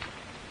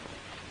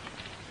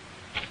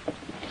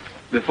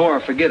 Before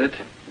I forget it,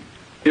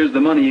 here's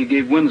the money you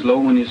gave Winslow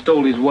when you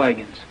stole his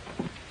wagons.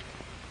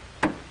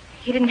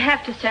 He didn't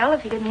have to sell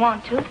if he didn't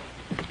want to.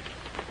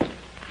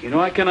 You know,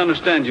 I can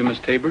understand you, Miss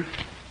Tabor.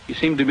 You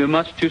seem to be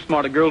much too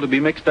smart a girl to be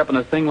mixed up in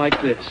a thing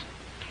like this.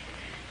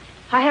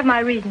 I have my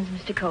reasons,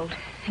 Mr. Colt.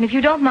 And if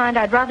you don't mind,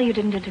 I'd rather you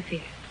didn't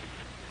interfere.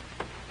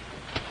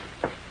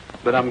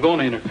 But I'm going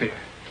to interfere.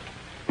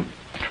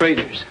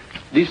 Traitors,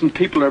 decent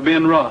people are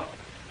being robbed.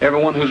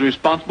 Everyone who's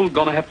responsible is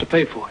going to have to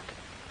pay for it.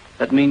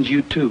 That means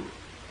you too,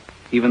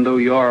 even though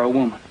you are a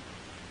woman.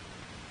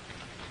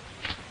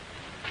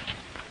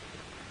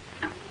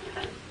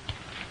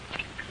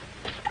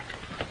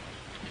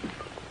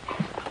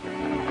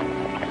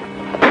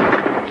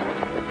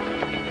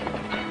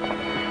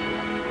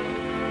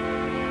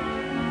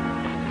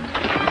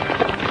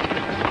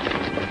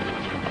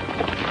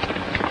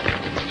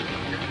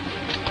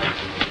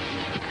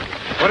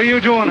 What are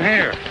you doing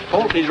here?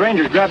 Colt and his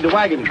Rangers grabbed the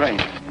wagon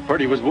train.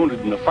 Purdy was wounded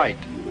in the fight.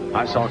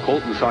 I saw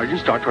Colt and the sergeant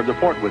start toward the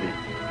fort with him.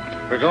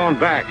 We're going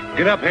back.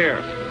 Get up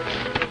here.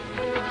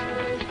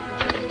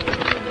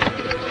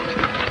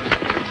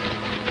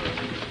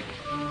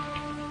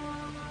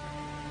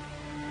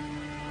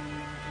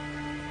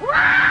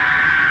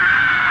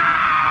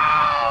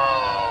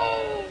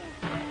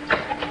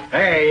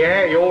 Hey,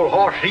 yeah, you old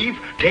horse thief.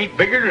 Tain't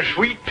bigger than a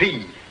sweet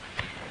pea.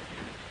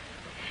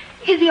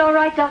 Is he all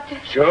right, Doctor?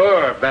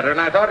 Sure, better than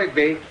I thought he'd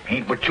be.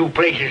 Ain't but two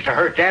places to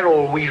hurt that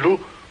old weasel.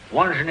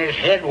 One's in his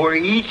head where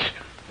he eats,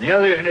 and the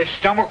other's in his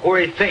stomach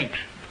where he thinks.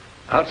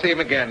 I'll see him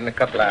again in a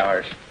couple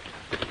hours.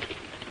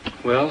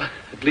 Well,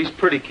 at least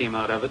Purdy came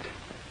out of it.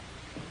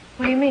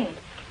 What do you mean?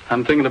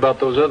 I'm thinking about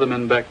those other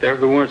men back there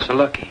who weren't so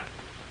lucky.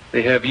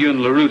 They have you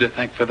and LaRue to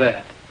thank for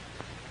that.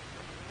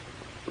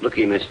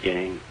 Looky, Miss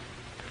Jane,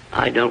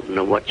 I don't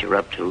know what you're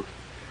up to,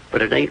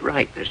 but it ain't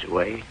right this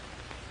way.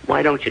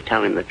 Why don't you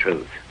tell him the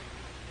truth?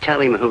 Tell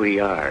him who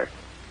you are.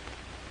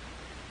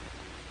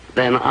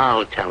 Then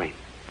I'll tell him.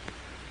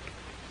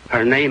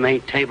 Her name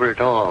ain't Tabor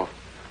at all.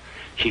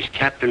 She's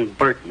Captain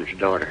Burton's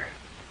daughter.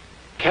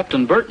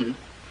 Captain Burton?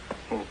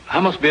 Well, I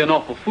must be an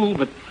awful fool,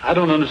 but I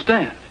don't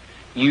understand.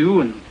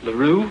 You and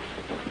LaRue?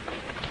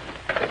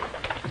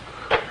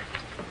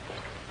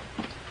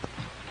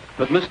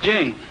 But Miss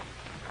Jane,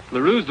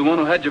 LaRue's the one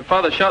who had your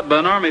father shot by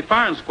an Army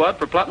firing squad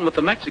for plotting with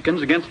the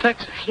Mexicans against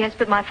Texas. Yes,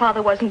 but my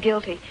father wasn't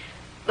guilty.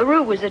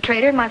 LaRue was the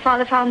traitor, and my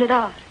father found it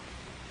out.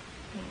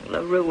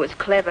 LaRue was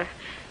clever.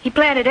 He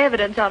planted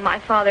evidence on my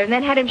father and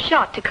then had him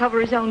shot to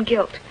cover his own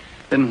guilt.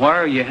 Then why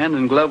are you hand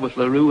in glove with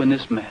LaRue in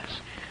this mess?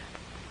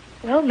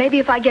 Well, maybe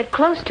if I get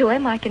close to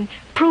him, I can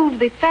prove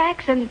the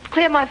facts and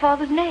clear my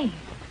father's name.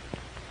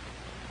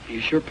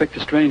 You sure picked a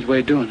strange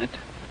way of doing it.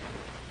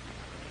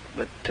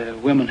 But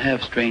women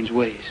have strange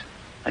ways.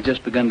 I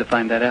just begun to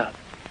find that out.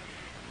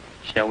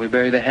 Shall we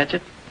bury the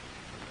hatchet?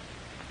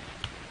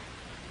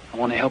 I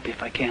want to help you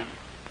if I can.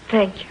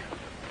 Thank you.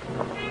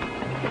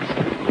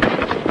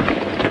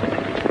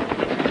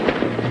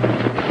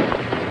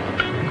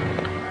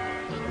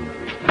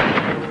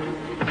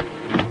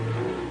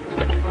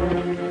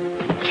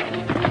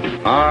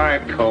 All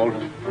right, Colt.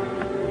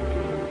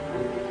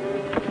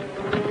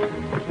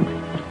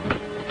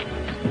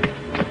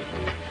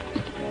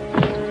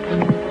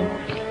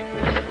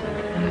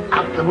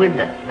 the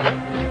window.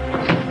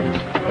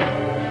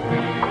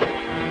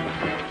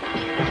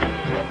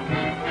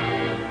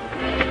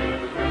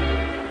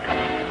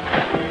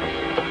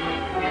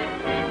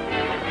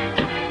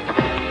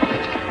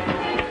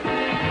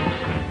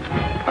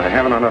 I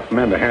haven't enough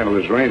men to handle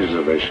his Rangers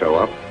if they show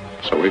up,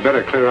 so we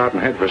better clear out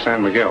and head for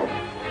San Miguel.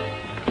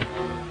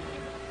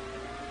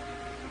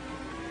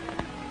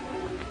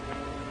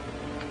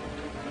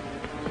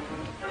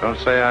 Don't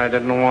say I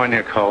didn't warn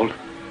you, Colt.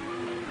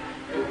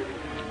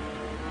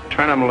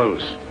 Turn him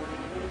loose.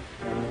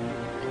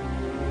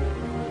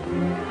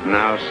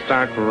 Now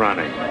start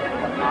running.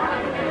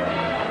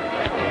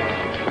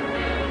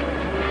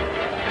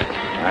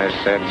 I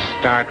said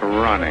start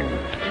running.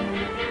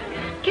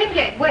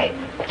 Kincaid, wait.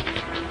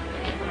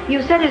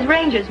 You said his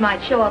Rangers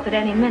might show up at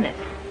any minute.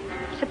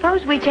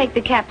 Suppose we take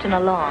the captain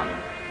along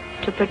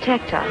to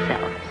protect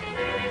ourselves.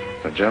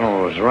 The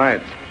general was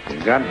right.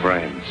 He's got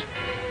brains.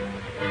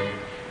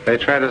 They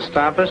try to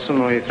stop us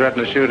and we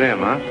threaten to shoot him,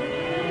 huh?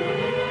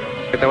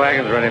 Get the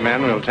wagons ready,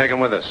 men. We'll take him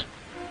with us.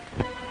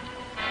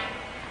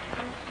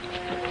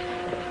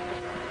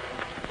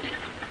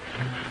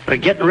 We're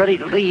getting ready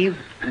to leave.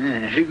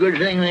 It's a good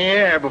thing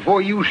they are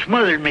before you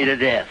smothered me to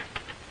death.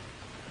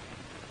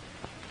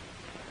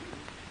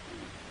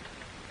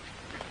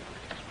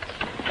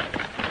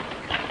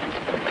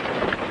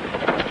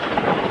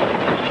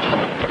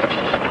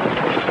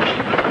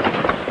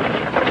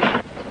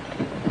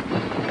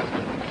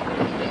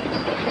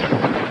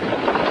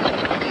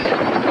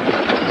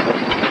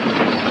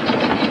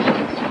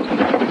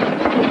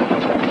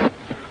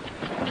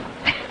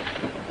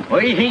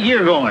 Where do you think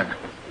you're going?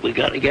 We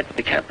got to get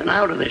the captain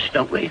out of this,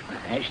 don't we?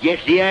 That's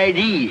just the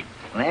idea.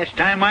 Last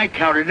time I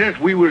counted us,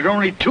 we was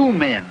only 2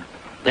 men.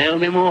 There'll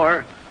be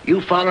more.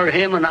 You follow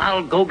him and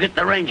I'll go get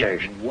the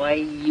Rangers. Why,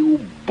 you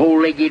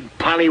bow-legged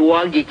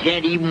pollywog, you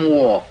can't even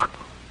walk.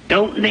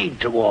 Don't need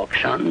to walk,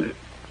 son.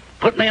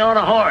 Put me on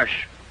a horse.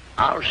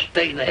 I'll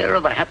stay there or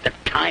they have to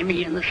tie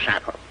me in the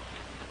saddle.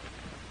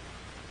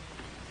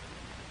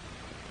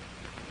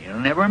 You'll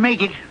never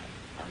make it.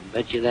 I'll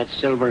bet you that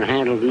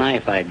silver-handled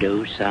knife I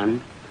do,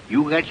 son.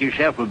 You got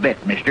yourself a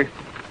bet, mister.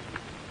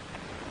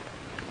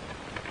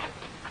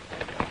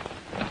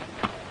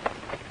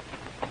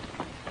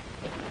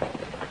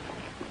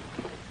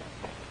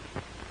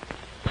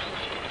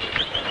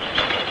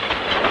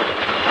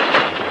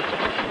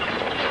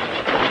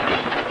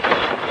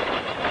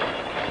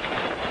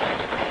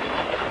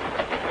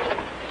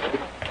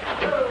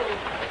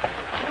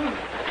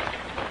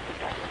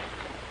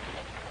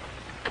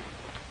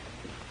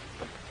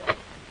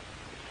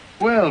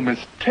 Well, Miss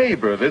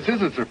Tabor, this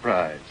is a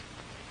surprise.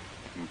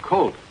 And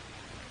Colt,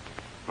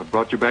 what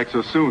brought you back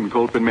so soon?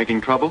 Colt been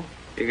making trouble?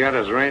 He got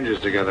his Rangers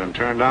together and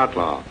turned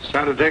outlaw.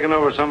 Started taking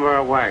over some of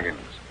our wagons.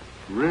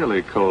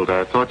 Really, Colt?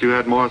 I thought you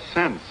had more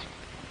sense.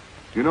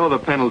 You know the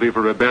penalty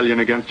for rebellion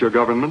against your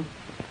government?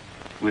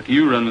 With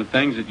you running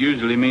things, it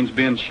usually means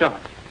being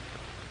shot.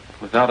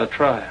 Without a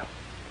trial.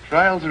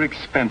 Trials are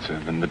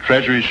expensive, and the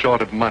Treasury's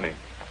short of money.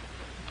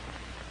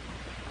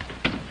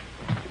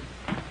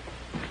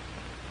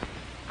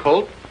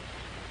 Colt,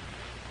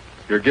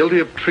 you're guilty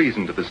of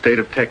treason to the state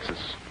of Texas.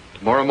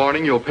 Tomorrow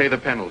morning, you'll pay the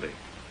penalty.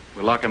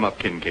 We'll lock him up,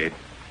 Kincaid.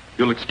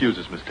 You'll excuse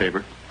us, Miss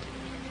Tabor.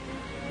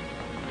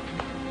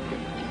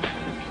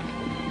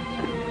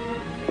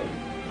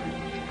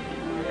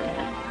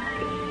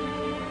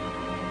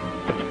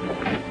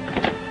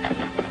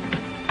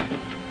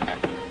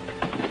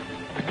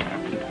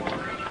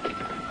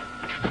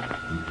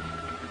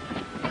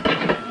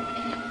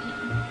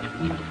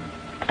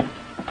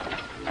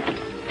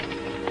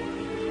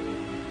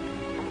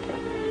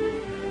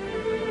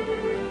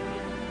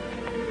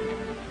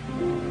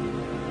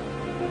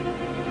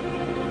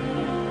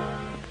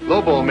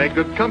 Lobo'll make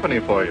good company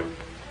for you.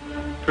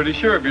 Pretty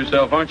sure of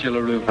yourself, aren't you,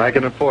 LaRue? I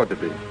can afford to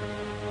be.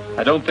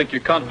 I don't think your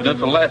confidence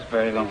will last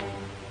very long.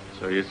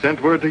 So you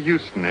sent word to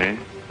Houston, eh?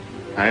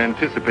 I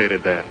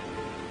anticipated that.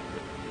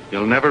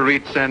 You'll never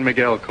reach San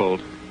Miguel, Colt.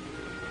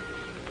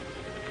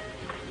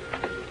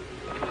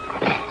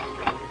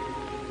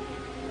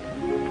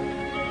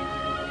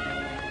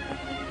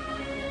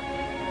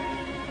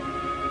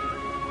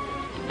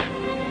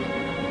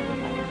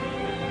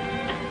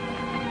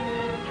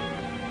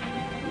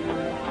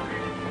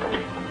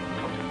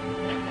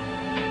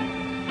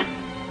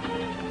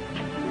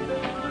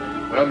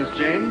 Well, Miss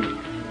Jane,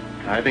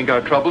 I think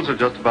our troubles are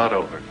just about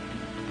over.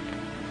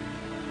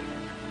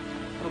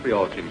 That'll be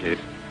all, Kincaid.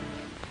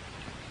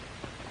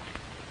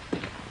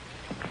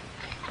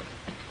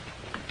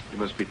 You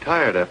must be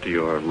tired after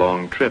your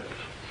long trip.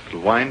 A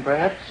little wine,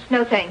 perhaps?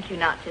 No, thank you,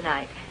 not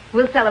tonight.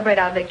 We'll celebrate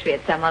our victory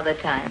at some other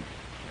time.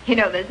 You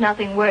know, there's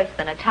nothing worse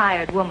than a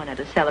tired woman at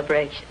a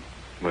celebration.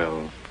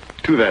 Well,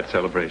 to that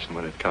celebration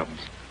when it comes.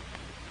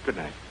 Good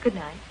night. Good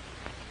night.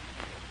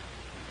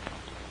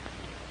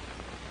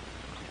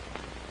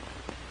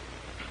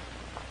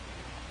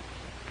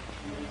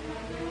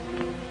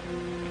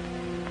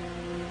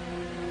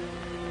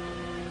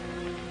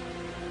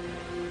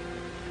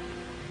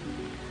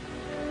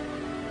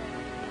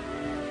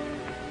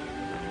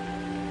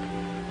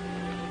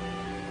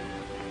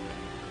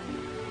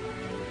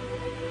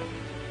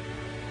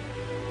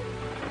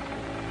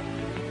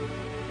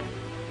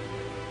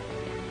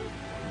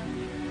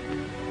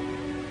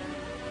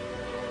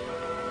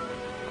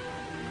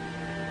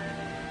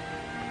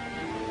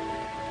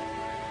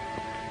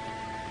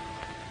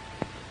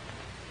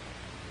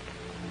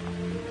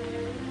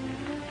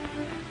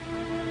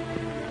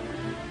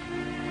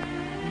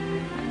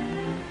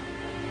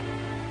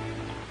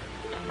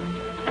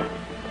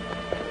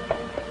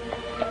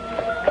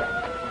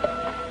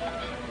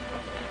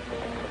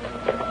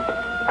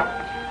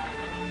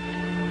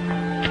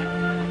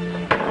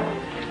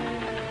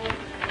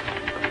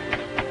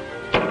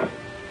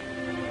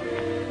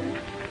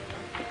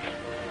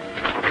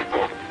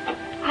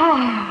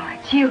 Oh,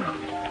 it's you.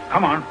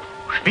 Come on,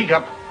 speak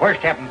up. Where's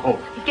Captain Colt?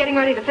 He's getting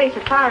ready to face a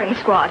firing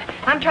squad.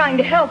 I'm trying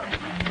to help him.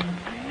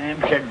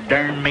 I'm so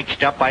darn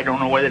mixed up, I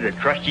don't know whether to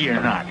trust you or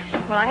not.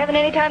 Well, I haven't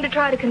any time to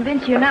try to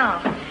convince you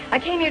now. I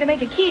came here to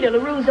make a key to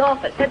LaRue's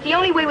office. That's the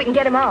only way we can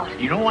get him out.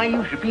 You know, I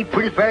used to be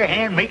pretty fair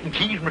hand making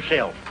keys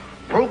myself.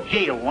 Broke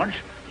jail once,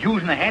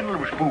 using the handle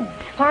of a spoon.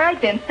 All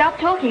right, then. Stop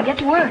talking and get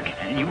to work.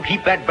 And you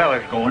keep that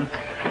bellows going.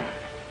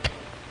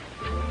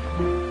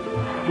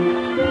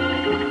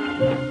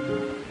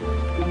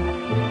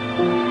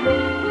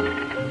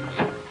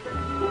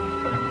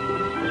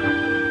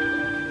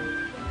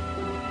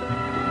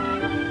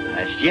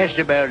 That's just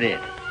about it.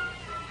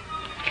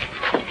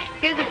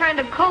 Here's a friend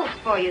of Colt's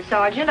for you,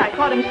 Sergeant. I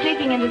caught him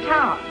sneaking into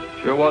town.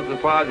 Sure was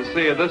surprised to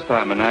see you this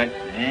time of night.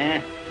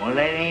 Yeah, well,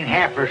 that ain't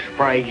half the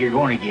surprise you're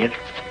going to get.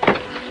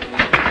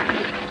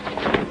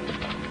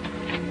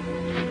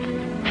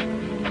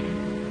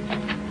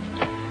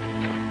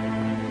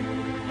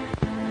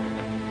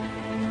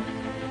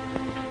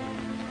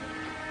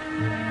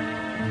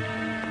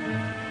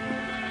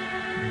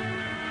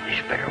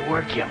 This better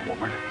work, young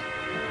woman.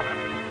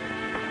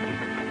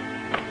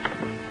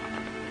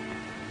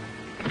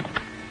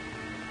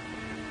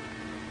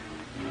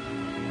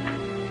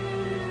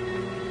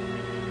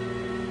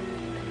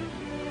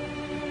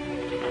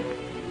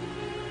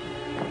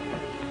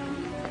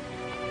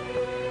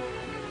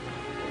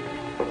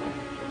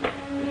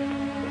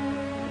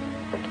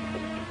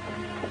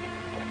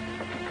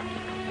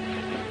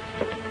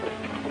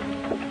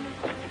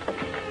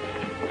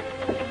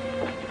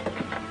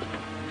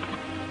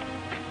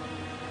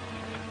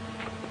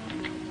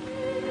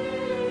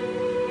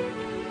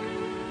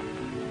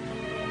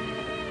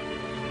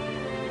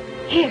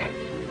 Here.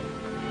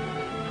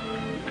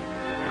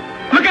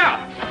 Look out!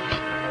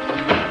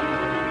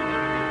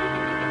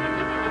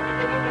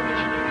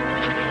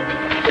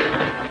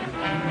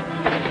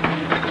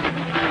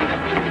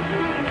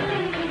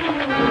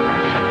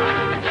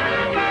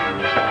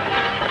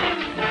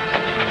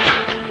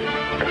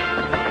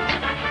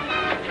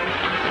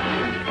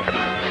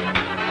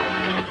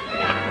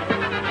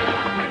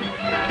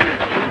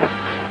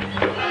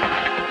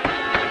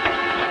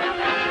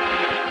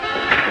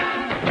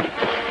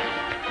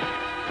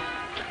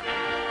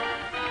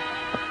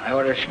 I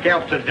ought to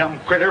scalp the dumb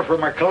critter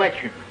from our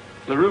collection.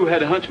 LaRue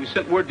had a hunch we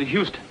sent word to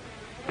Houston.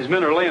 His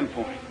men are laying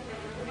for him.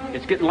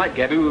 It's getting light,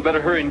 Gabby. We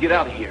better hurry and get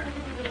out of here.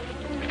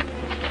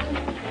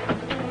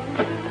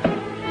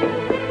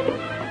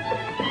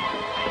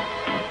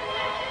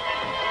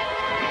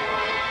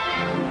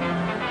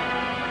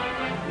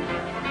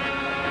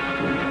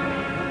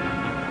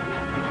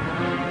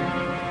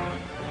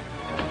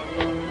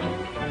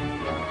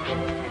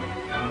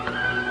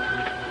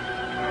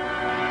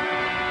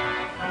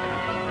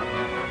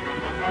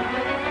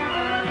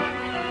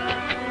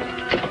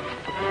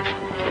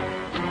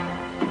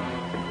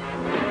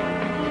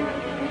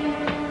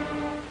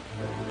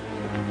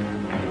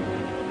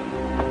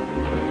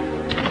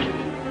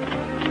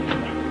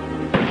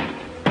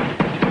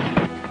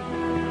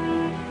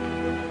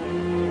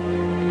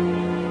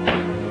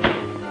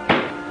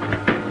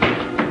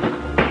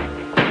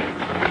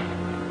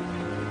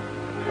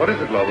 What is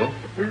it, Lobo?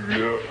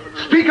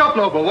 Speak up,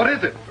 Lobo. What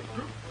is it?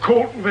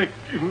 Colt, make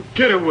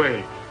get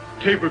away.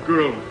 Tabor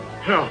girl,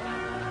 help.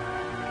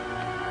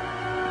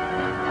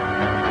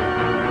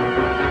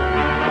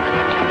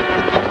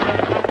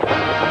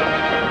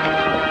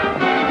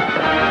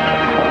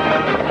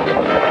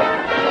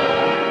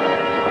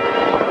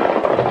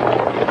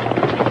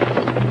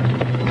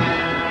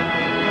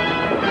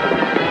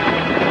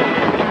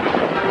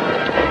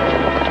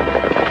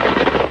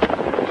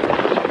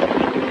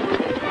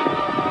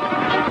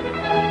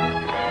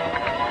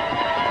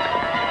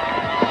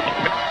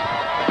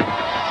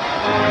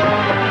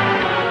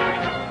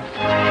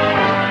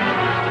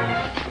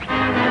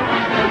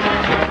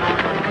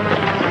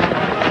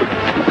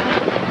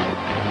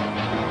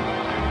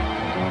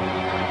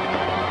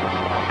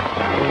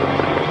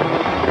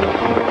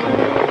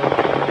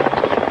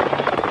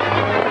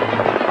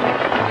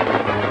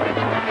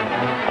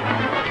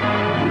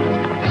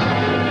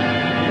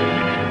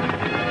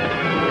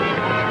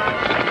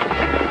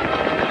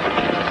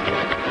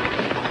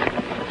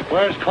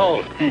 Where's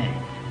Colt?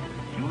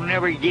 You'll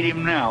never get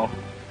him now.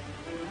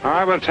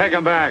 I will take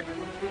him back.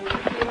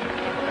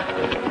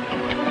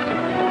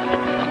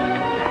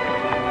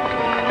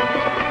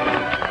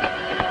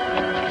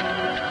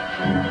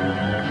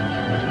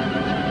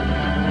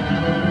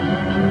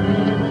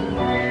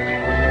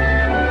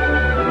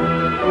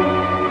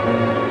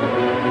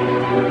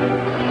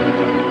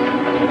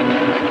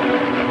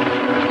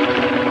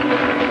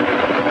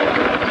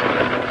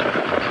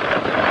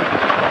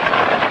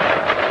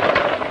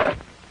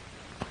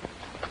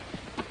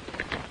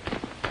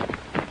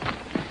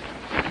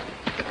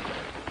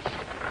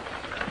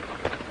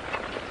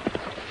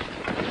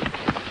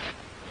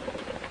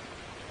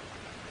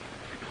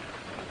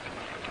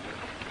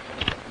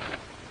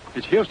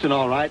 It's Houston,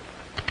 all right.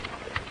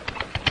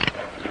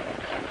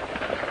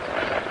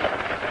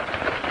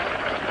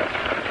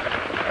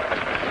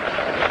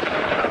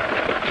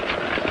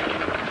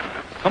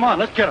 Come on,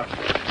 let's get them.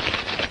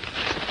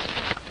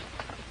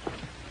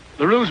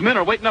 LaRue's men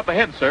are waiting up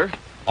ahead, sir.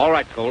 All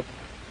right, Colt.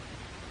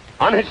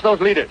 Unhitch those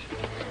leaders.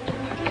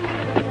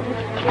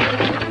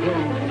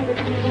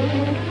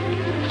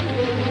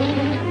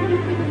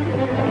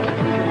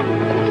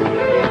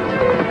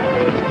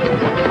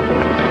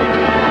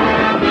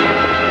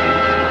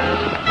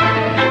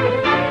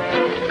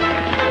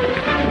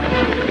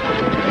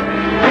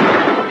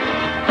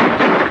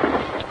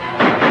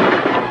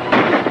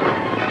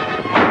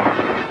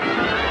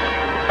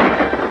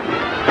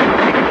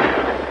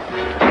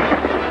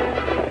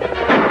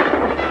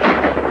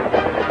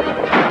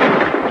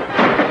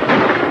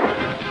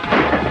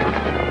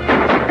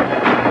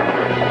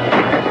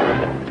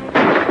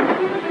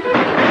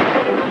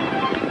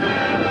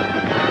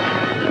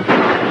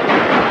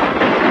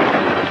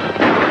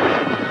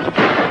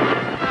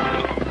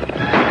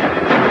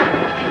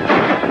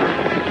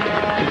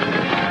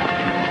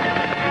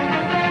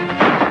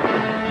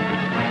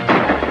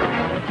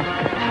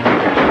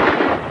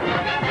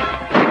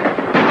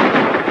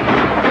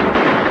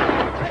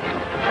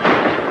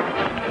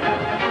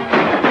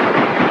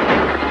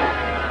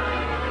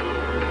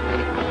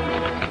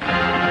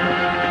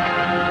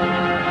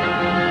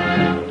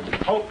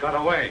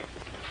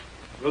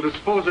 We'll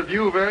dispose of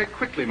you very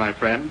quickly, my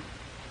friend.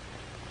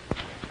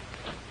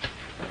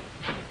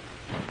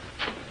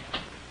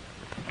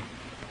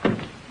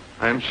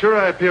 I'm sure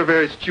I appear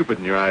very stupid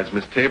in your eyes,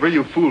 Miss Tabor.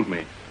 You fooled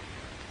me.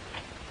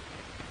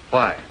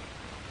 Why?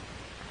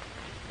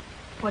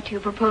 What do you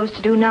propose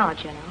to do now,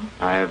 General?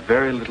 I have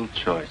very little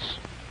choice.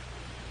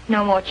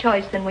 No more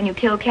choice than when you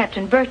killed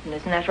Captain Burton,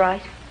 isn't that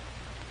right?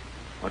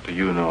 What do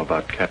you know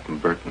about Captain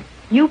Burton?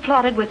 You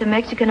plotted with the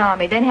Mexican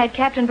army, then had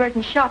Captain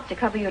Burton shot to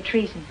cover your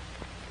treason.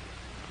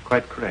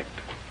 Quite correct.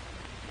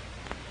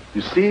 You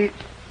see,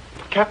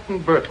 Captain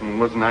Burton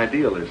was an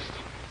idealist.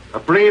 A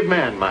brave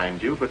man,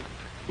 mind you, but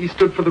he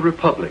stood for the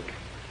Republic.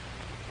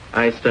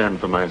 I stand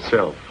for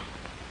myself.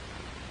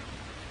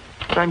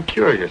 But I'm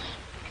curious.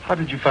 How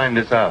did you find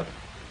this out?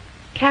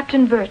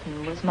 Captain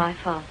Burton was my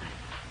father.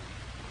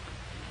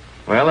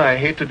 Well, I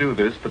hate to do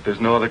this, but there's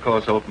no other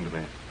course open to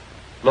me.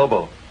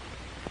 Lobo.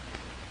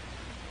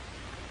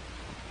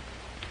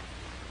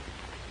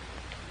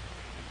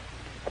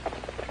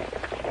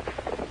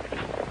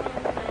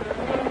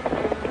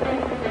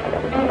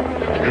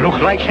 It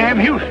looks like Sam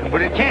Houston,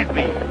 but it can't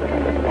be.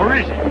 Or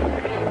is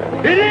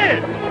it? It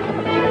is!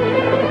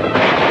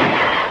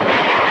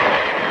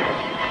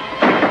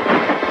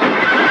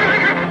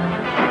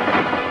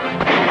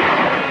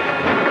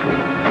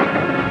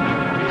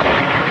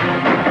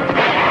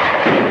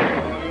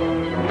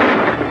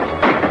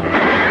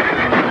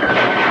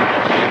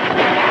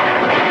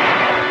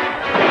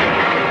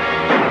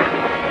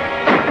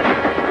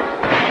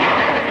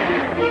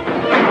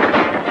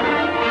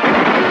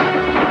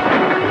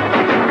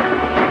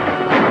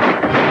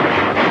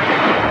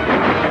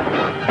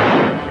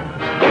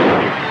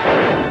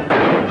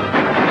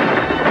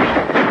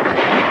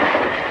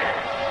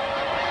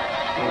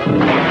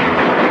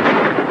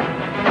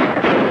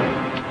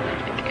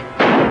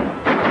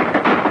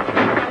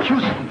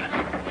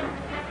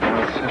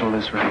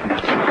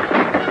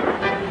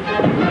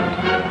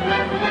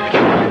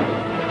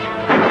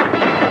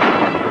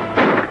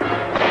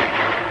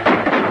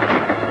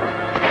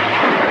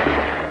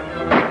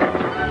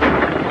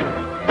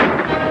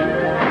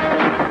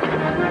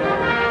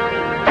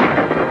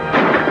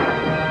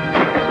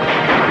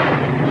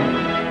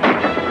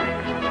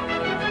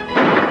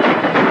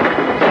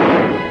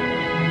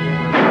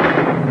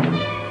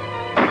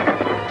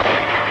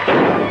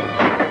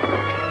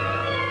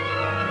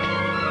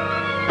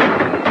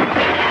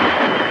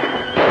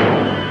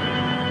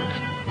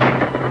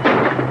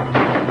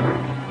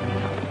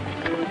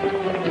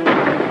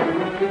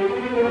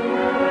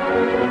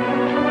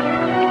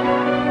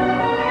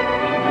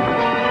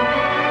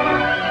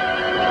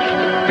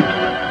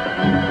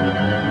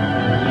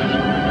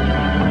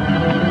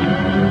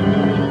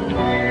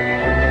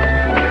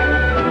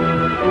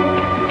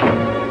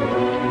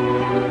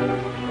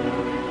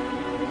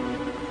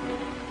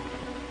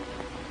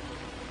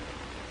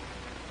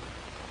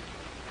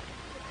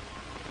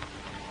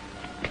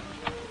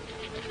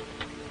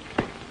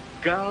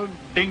 God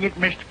dang it,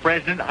 Mr.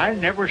 President, I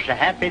never so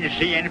happy to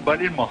see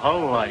anybody in my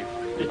whole life.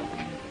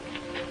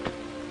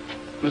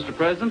 Mr.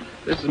 President,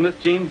 this is Miss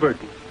Jane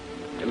Burton.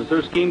 It was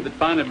her scheme that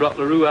finally brought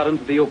LaRue out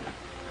into the open.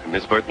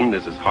 Miss Burton,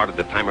 this is hardly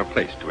the time or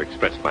place to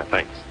express my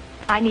thanks.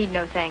 I need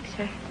no thanks,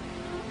 sir.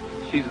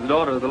 She's the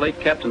daughter of the late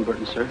Captain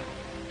Burton, sir.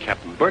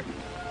 Captain Burton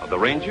of the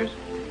Rangers?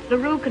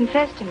 LaRue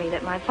confessed to me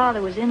that my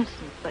father was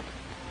innocent, but...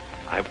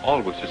 I've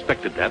always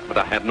suspected that, but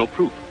I had no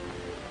proof.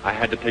 I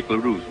had to take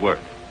LaRue's word.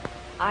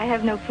 I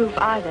have no proof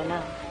either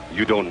now.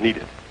 You don't need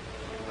it.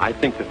 I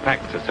think the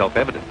facts are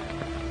self-evident.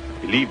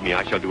 Believe me,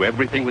 I shall do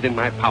everything within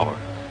my power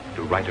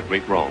to right a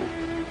great wrong.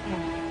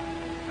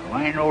 Oh,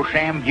 I know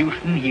Sam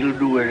Houston. He'll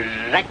do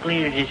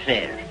exactly as he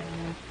says.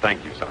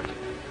 Thank you, Sergeant.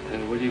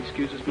 Will you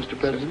excuse us, Mr.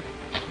 President?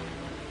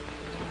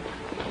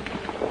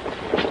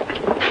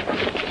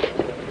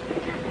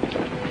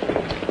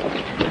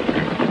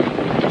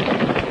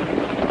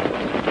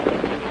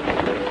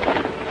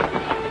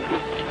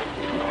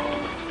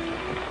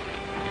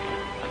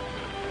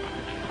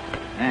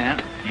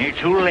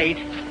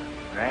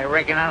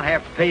 reckon I'll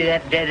have to pay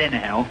that debt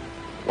anyhow.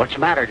 What's the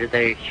matter? Did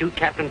they shoot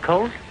Captain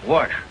Colt?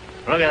 What?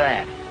 Look at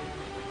that.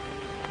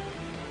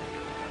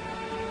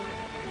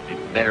 Be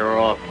better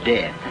off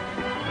dead.